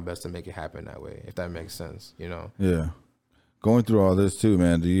trying my best to make it happen that way, if that makes sense. You know. Yeah. Going through all this too,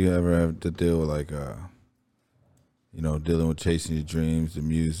 man. Do you ever have to deal with like, you know, dealing with chasing your dreams, the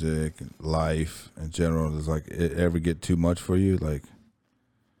music, life in general? Does like it ever get too much for you, like?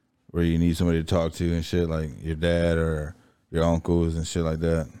 Where you need somebody to talk to and shit, like your dad or your uncles and shit like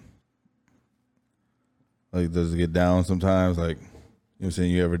that. Like, does it get down sometimes? Like, you know what I'm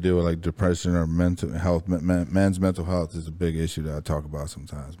saying? You ever deal with like depression or mental health? Man's mental health is a big issue that I talk about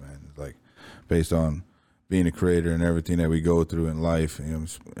sometimes, man. It's like based on being a creator and everything that we go through in life, you know,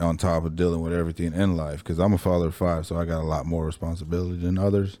 on top of dealing with everything in life. Because I'm a father of 5, so I got a lot more responsibility than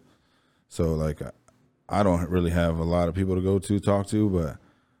others. So like, I don't really have a lot of people to talk to, but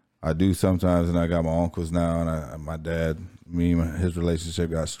I do sometimes, and I got my uncles now, and my dad, his relationship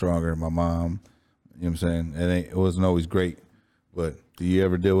got stronger. My mom, you know what I'm saying? It wasn't always great, but do you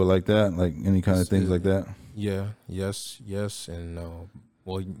ever deal with like that, like any kind of things like that? Yeah, yes, and no.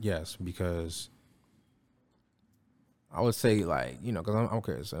 Well, yes, because I would say like, you know, because I'm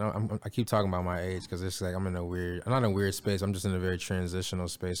okay. So I keep talking about my age because it's like I'm not in a weird space. I'm just in a very transitional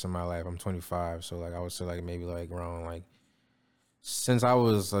space in my life. I'm 25, so like I would say like maybe like around like since I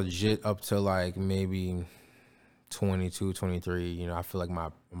was legit up to like maybe 22, 23. You know, I feel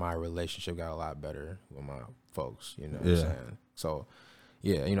like my relationship got a lot better with my folks. You know what I'm saying? So.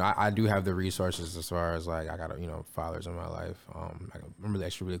 Yeah, you know, I do have the resources as far as like I got, you know, fathers in my life. I'm really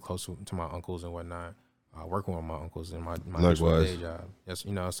actually really close to my uncles and whatnot. Working with my uncles in my actual day job. Yes,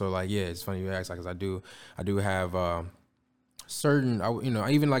 you know, so like yeah, it's funny you ask, like, 'cause I do have certain, you know,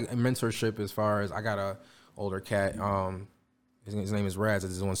 even like a mentorship as far as I got a older cat. His name is Raz.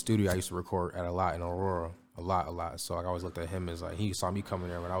 It's his own studio I used to record at a lot in Aurora, a lot. So like, I always looked at him as like he saw me coming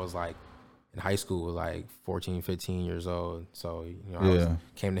there when I was like in high school, like 14, 15 years old. So, you know, I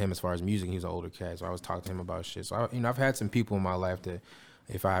came to him as far as music. He was an older cat, so I was talking to him about shit. So, you know, I've had some people in my life that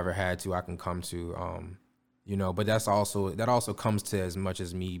if I ever had to, I can come to, you know, but that also comes to as much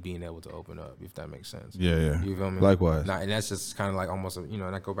as me being able to open up, if that makes sense. Yeah. You feel me? Likewise. And that's just kind of like almost, you know,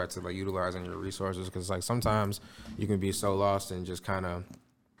 and I go back to like utilizing your resources because like sometimes you can be so lost and just kind of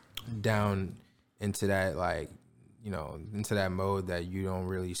down into that, like, you know, into that mode that you don't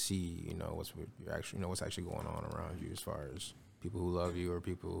really see, you know, what's actually going on around you as far as people who love you or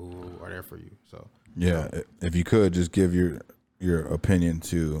people who are there for you. So yeah, if you could just give your opinion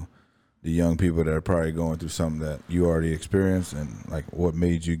to the young people that are probably going through something that you already experienced, and like what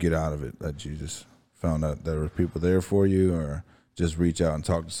made you get out of it, that you just found out there were people there for you, or just reach out and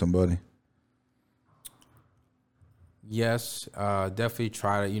talk to somebody. Yes, definitely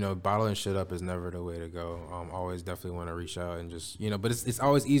try to, you know, bottling shit up is never the way to go. Always definitely want to reach out and just, you know, but it's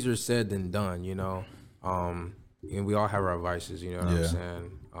always easier said than done, you know. And we all have our vices, you know what I'm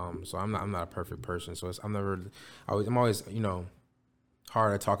saying? So I'm not a perfect person. So I'm always, you know,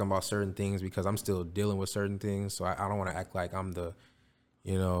 hard at talking about certain things because I'm still dealing with certain things. So I don't want to act like I'm the,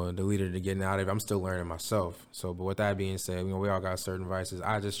 you know, the leader to getting out of it. I'm still learning myself. So, but with that being said, you know, we all got certain vices.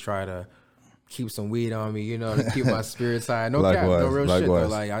 I just try to keep some weed on me, you know, to keep my spirits high. No cap, no real shit though.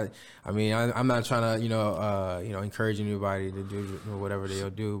 Like I mean, I'm not trying to, you know, encourage anybody to do whatever they'll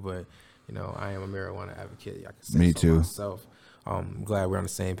do, but you know, I am a marijuana advocate. I can say me so too. Myself. I'm glad we're on the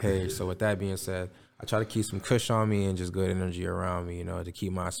same page. So with that being said, I try to keep some kush on me and just good energy around me, you know, to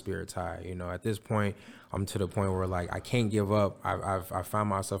keep my spirits high. You know, at this point, I'm to the point where like I can't give up. I found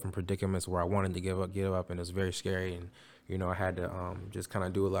myself in predicaments where I wanted to give up, and it's very scary. And you know, I had to just kind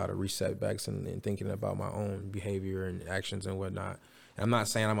of do a lot of reset backs and thinking about my own behavior and actions and whatnot. And I'm not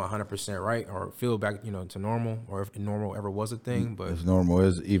saying I'm 100% right or feel back, you know, to normal, or if normal ever was a thing, but if normal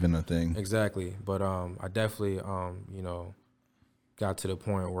is even a thing. Exactly. But I definitely, you know, got to the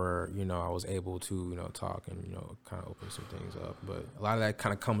point where, you know, I was able to, you know, talk and, you know, kind of open some things up. But a lot of that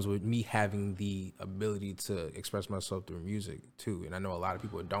kind of comes with me having the ability to express myself through music too. And I know a lot of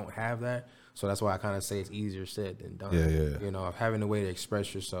people don't have that. So that's why I kind of say it's easier said than done. Yeah. You know, having a way to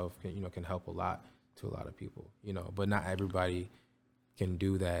express yourself, can help a lot to a lot of people, you know, but not everybody can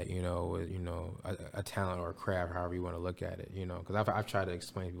do that, you know, with, you know, a talent or a craft, however you want to look at it, you know, because I've tried to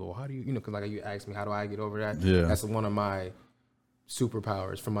explain to people, well, how do you, you know, because like you asked me, how do I get over that? Yeah. That's one of my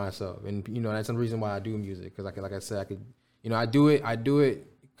superpowers for myself. And, you know, that's the reason why I do music. Because like I said, I could, you know, I do it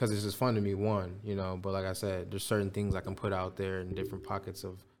because it's just fun to me, one, you know, but like I said, there's certain things I can put out there in different pockets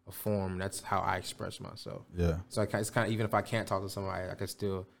of form. That's how I express myself. Yeah. So it's kind of, even if I can't talk to somebody, I can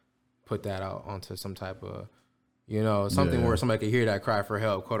still put that out onto some type of, you know, something where somebody could hear that cry for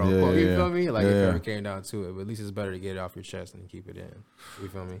help, quote unquote. You feel me? Like if it ever came down to it, but at least it's better to get it off your chest and keep it in. You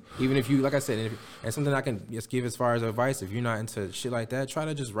feel me? Even if you, like I said, and something I can just give as far as advice, if you're not into shit like that, try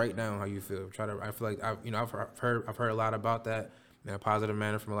to just write down how you feel. I feel like I've heard a lot about that in a positive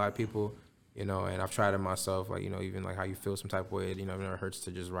manner from a lot of people. You know, and I've tried it myself, like, you know, even like how you feel some type of way, you know, it never hurts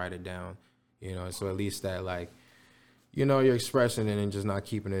to just write it down, you know, so at least that, like, you know, you're expressing it and just not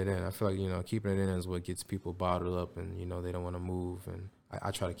keeping it in. I feel like, you know, keeping it in is what gets people bottled up and, you know, they don't want to move. And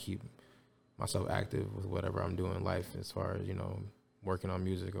I try to keep myself active with whatever I'm doing in life as far as, you know, working on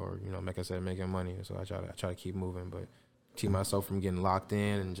music or, you know, like I said, making money. So I try to keep moving, but keep myself from getting locked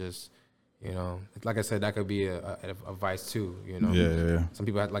in and just, you know, like I said, that could be a vice too, you know. Yeah. Some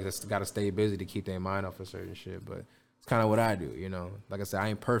people got to stay busy to keep their mind off of certain shit, but it's kind of what I do, you know. Like I said, I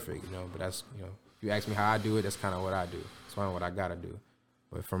ain't perfect, you know, but that's, you know, if you ask me how I do it, that's kind of what I do. It's kind of what I got to do.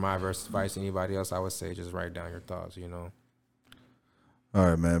 But for my advice to anybody else, I would say just write down your thoughts, you know. All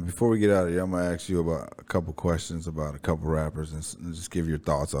right, man. Before we get out of here, I'm going to ask you about a couple questions about a couple rappers and just give your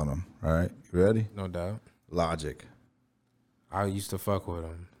thoughts on them. All right? You ready? No doubt. Logic. I used to fuck with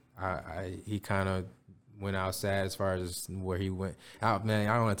him. He kind of went out sad as far as where he went out. Man,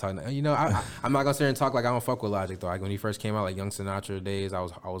 I don't want to talk. You know, I'm not gonna sit here and talk like I don't fuck with Logic though. Like when he first came out, like Young Sinatra days, I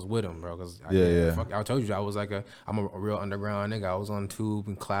was with him, bro. Cause I told you I was like I'm a real underground nigga. I was on Tube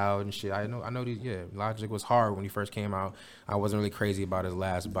and Cloud and shit. I know these. Yeah, Logic was hard when he first came out. I wasn't really crazy about his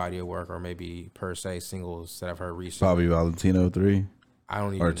last body of work or maybe per se singles that I've heard recently. Bobby Valentino 3. I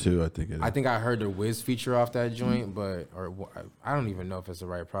don't even. Or 2, I think it is. I think I heard the Wiz feature off that joint, but I don't even know if it's the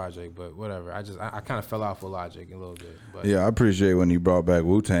right project, but whatever. I kind of fell off with Logic a little bit. But yeah, I appreciate when he brought back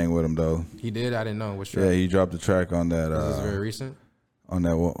Wu-Tang with him though. He did. I didn't know. Which track? Yeah, he dropped the track on that. This is very recent. On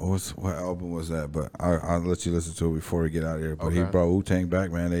that, what album was that? But I'll let you listen to it before we get out of here. But he brought Wu-Tang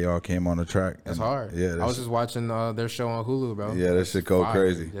back, man. They all came on the track. That's hard. Yeah, I was just watching their show on Hulu, bro. Yeah, that shit go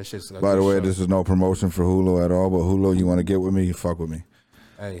crazy. That shit's By the way, this is no promotion for Hulu at all. But Hulu, you want to get with me? You fuck with me.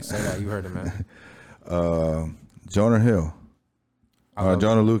 Hey, say that. You heard it, man. Jonah Hill.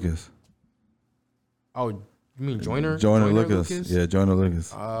 Jonah Lucas. Oh, you mean Joyner? Joyner Lucas. Yeah, Joyner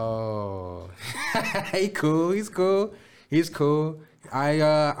Lucas. Oh. He cool. He's cool. He's cool. I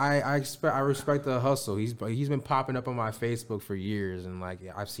respect the hustle. He's been popping up on my Facebook for years, and like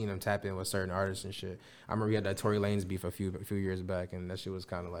I've seen him tap in with certain artists and shit. I remember he had that Tory Lanez beef a few years back, and that shit was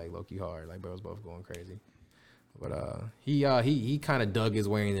kind of like low key hard. Like, bro was both going crazy. But he kind of dug his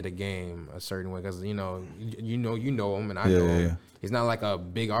way into the game a certain way because you know him and I know him. Yeah. He's not like a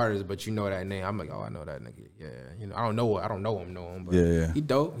big artist, but you know that name. I'm like, oh, I know that nigga. Yeah, you know, I don't know him, but he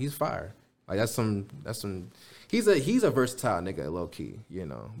dope. He's fire. Like that's some. He's a versatile nigga, low key, you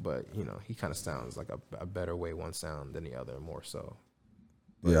know. But you know, he kind of sounds like a better way one sound than the other, more so.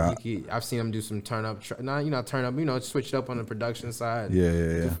 But yeah, I've seen him do some turn up, switch it up on the production side.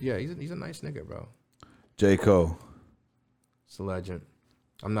 Yeah. He's a nice nigga, bro. J. Cole. It's a legend.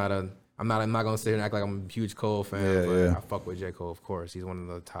 I'm not gonna sit here and act like I'm a huge Cole fan, but I fuck with J. Cole, of course. He's one of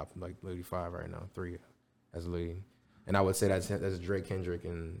the top like lead 5 right now, 3 as lead. And I would say that's Drake, Kendrick,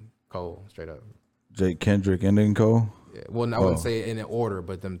 and Cole, straight up. Drake, Kendrick, and then Cole? Yeah. Well, I wouldn't say it in order,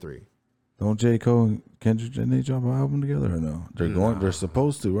 but them 3. Don't J. Cole and Kendrick, didn't they drop an album together or no? They're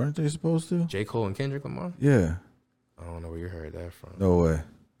supposed to, weren't they supposed to? J. Cole and Kendrick Lamar? Yeah. I don't know where you heard that from. No way.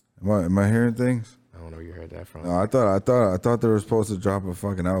 Am I hearing things? I don't know where you heard that from. No, I thought they were supposed to drop a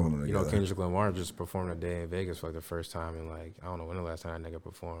fucking album together. You know, Kendrick Lamar just performed a day in Vegas for like the first time in like, I don't know when the last time that nigga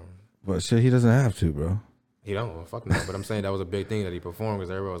performed. But shit, he doesn't have to, bro. He don't. Well, fuck no. But I'm saying that was a big thing that he performed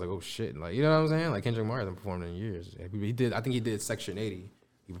because everybody was like, oh shit. Like, you know what I'm saying? Like Kendrick Lamar hasn't performed in years. He did. I think he did Section 80.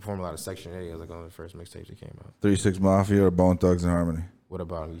 He performed a lot of Section 80. It was like one of the first mixtapes that came out. 3 6 Mafia or Bone Thugs and Harmony? What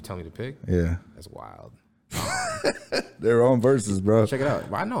about him? You tell me to pick? Yeah. That's wild. Their own verses, bro. Check it out.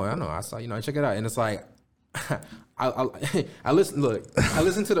 Well, I know. I saw, check it out. And it's like, I listen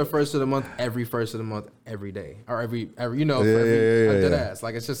to the first of the month every first of the month every day or every ass.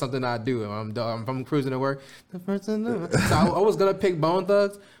 Like it's just something I do. If I'm cruising to work, the first of the month. So I was gonna pick Bone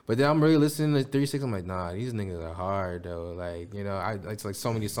Thugs, but then I'm really listening to 3 6. I'm like, nah, these niggas are hard though. Like it's like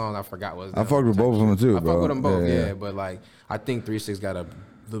so many songs I forgot what. I fucked with both of them too, bro. I fuck with them both, yeah. But like I think 3 6 got a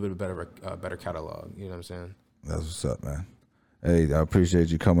little bit better catalog. You know what I'm saying? That's what's up, man. Hey, I appreciate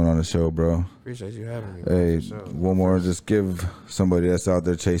you coming on the show, bro. Appreciate you having me. Hey, one more. Just give somebody that's out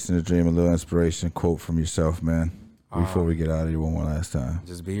there chasing the dream a little inspiration. Quote from yourself, man, before we get out of here one more last time.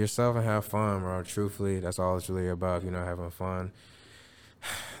 Just be yourself and have fun, bro. Truthfully, that's all it's really about, having fun.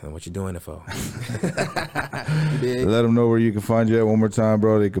 And what you doing it for? Let them know where you can find you at one more time,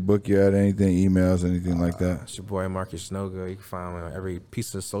 bro. They could book you at anything, emails, anything like that. It's your boy Marcus Snoga. You can find me on every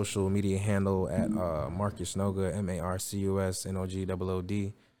piece of social media handle at Marcus Snoga,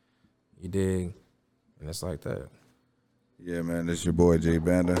 MarcusNood. You dig? And it's like that. Yeah, man. This is your boy Jay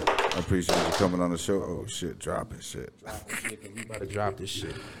Banda. I appreciate you coming on the show. Oh shit, dropping shit. You about to drop this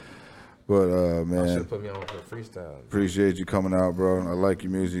shit. But man, should put me on for freestyle. Appreciate you coming out, bro. I like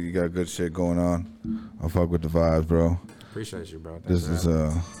your music. You got good shit going on. I fuck with the vibes, bro. Appreciate you, bro. Thanks this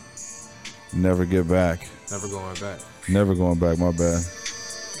is Never Get Back. Never Going Back. Never Going Back. My bad.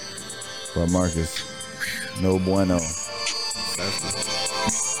 By Marcus. No bueno. That's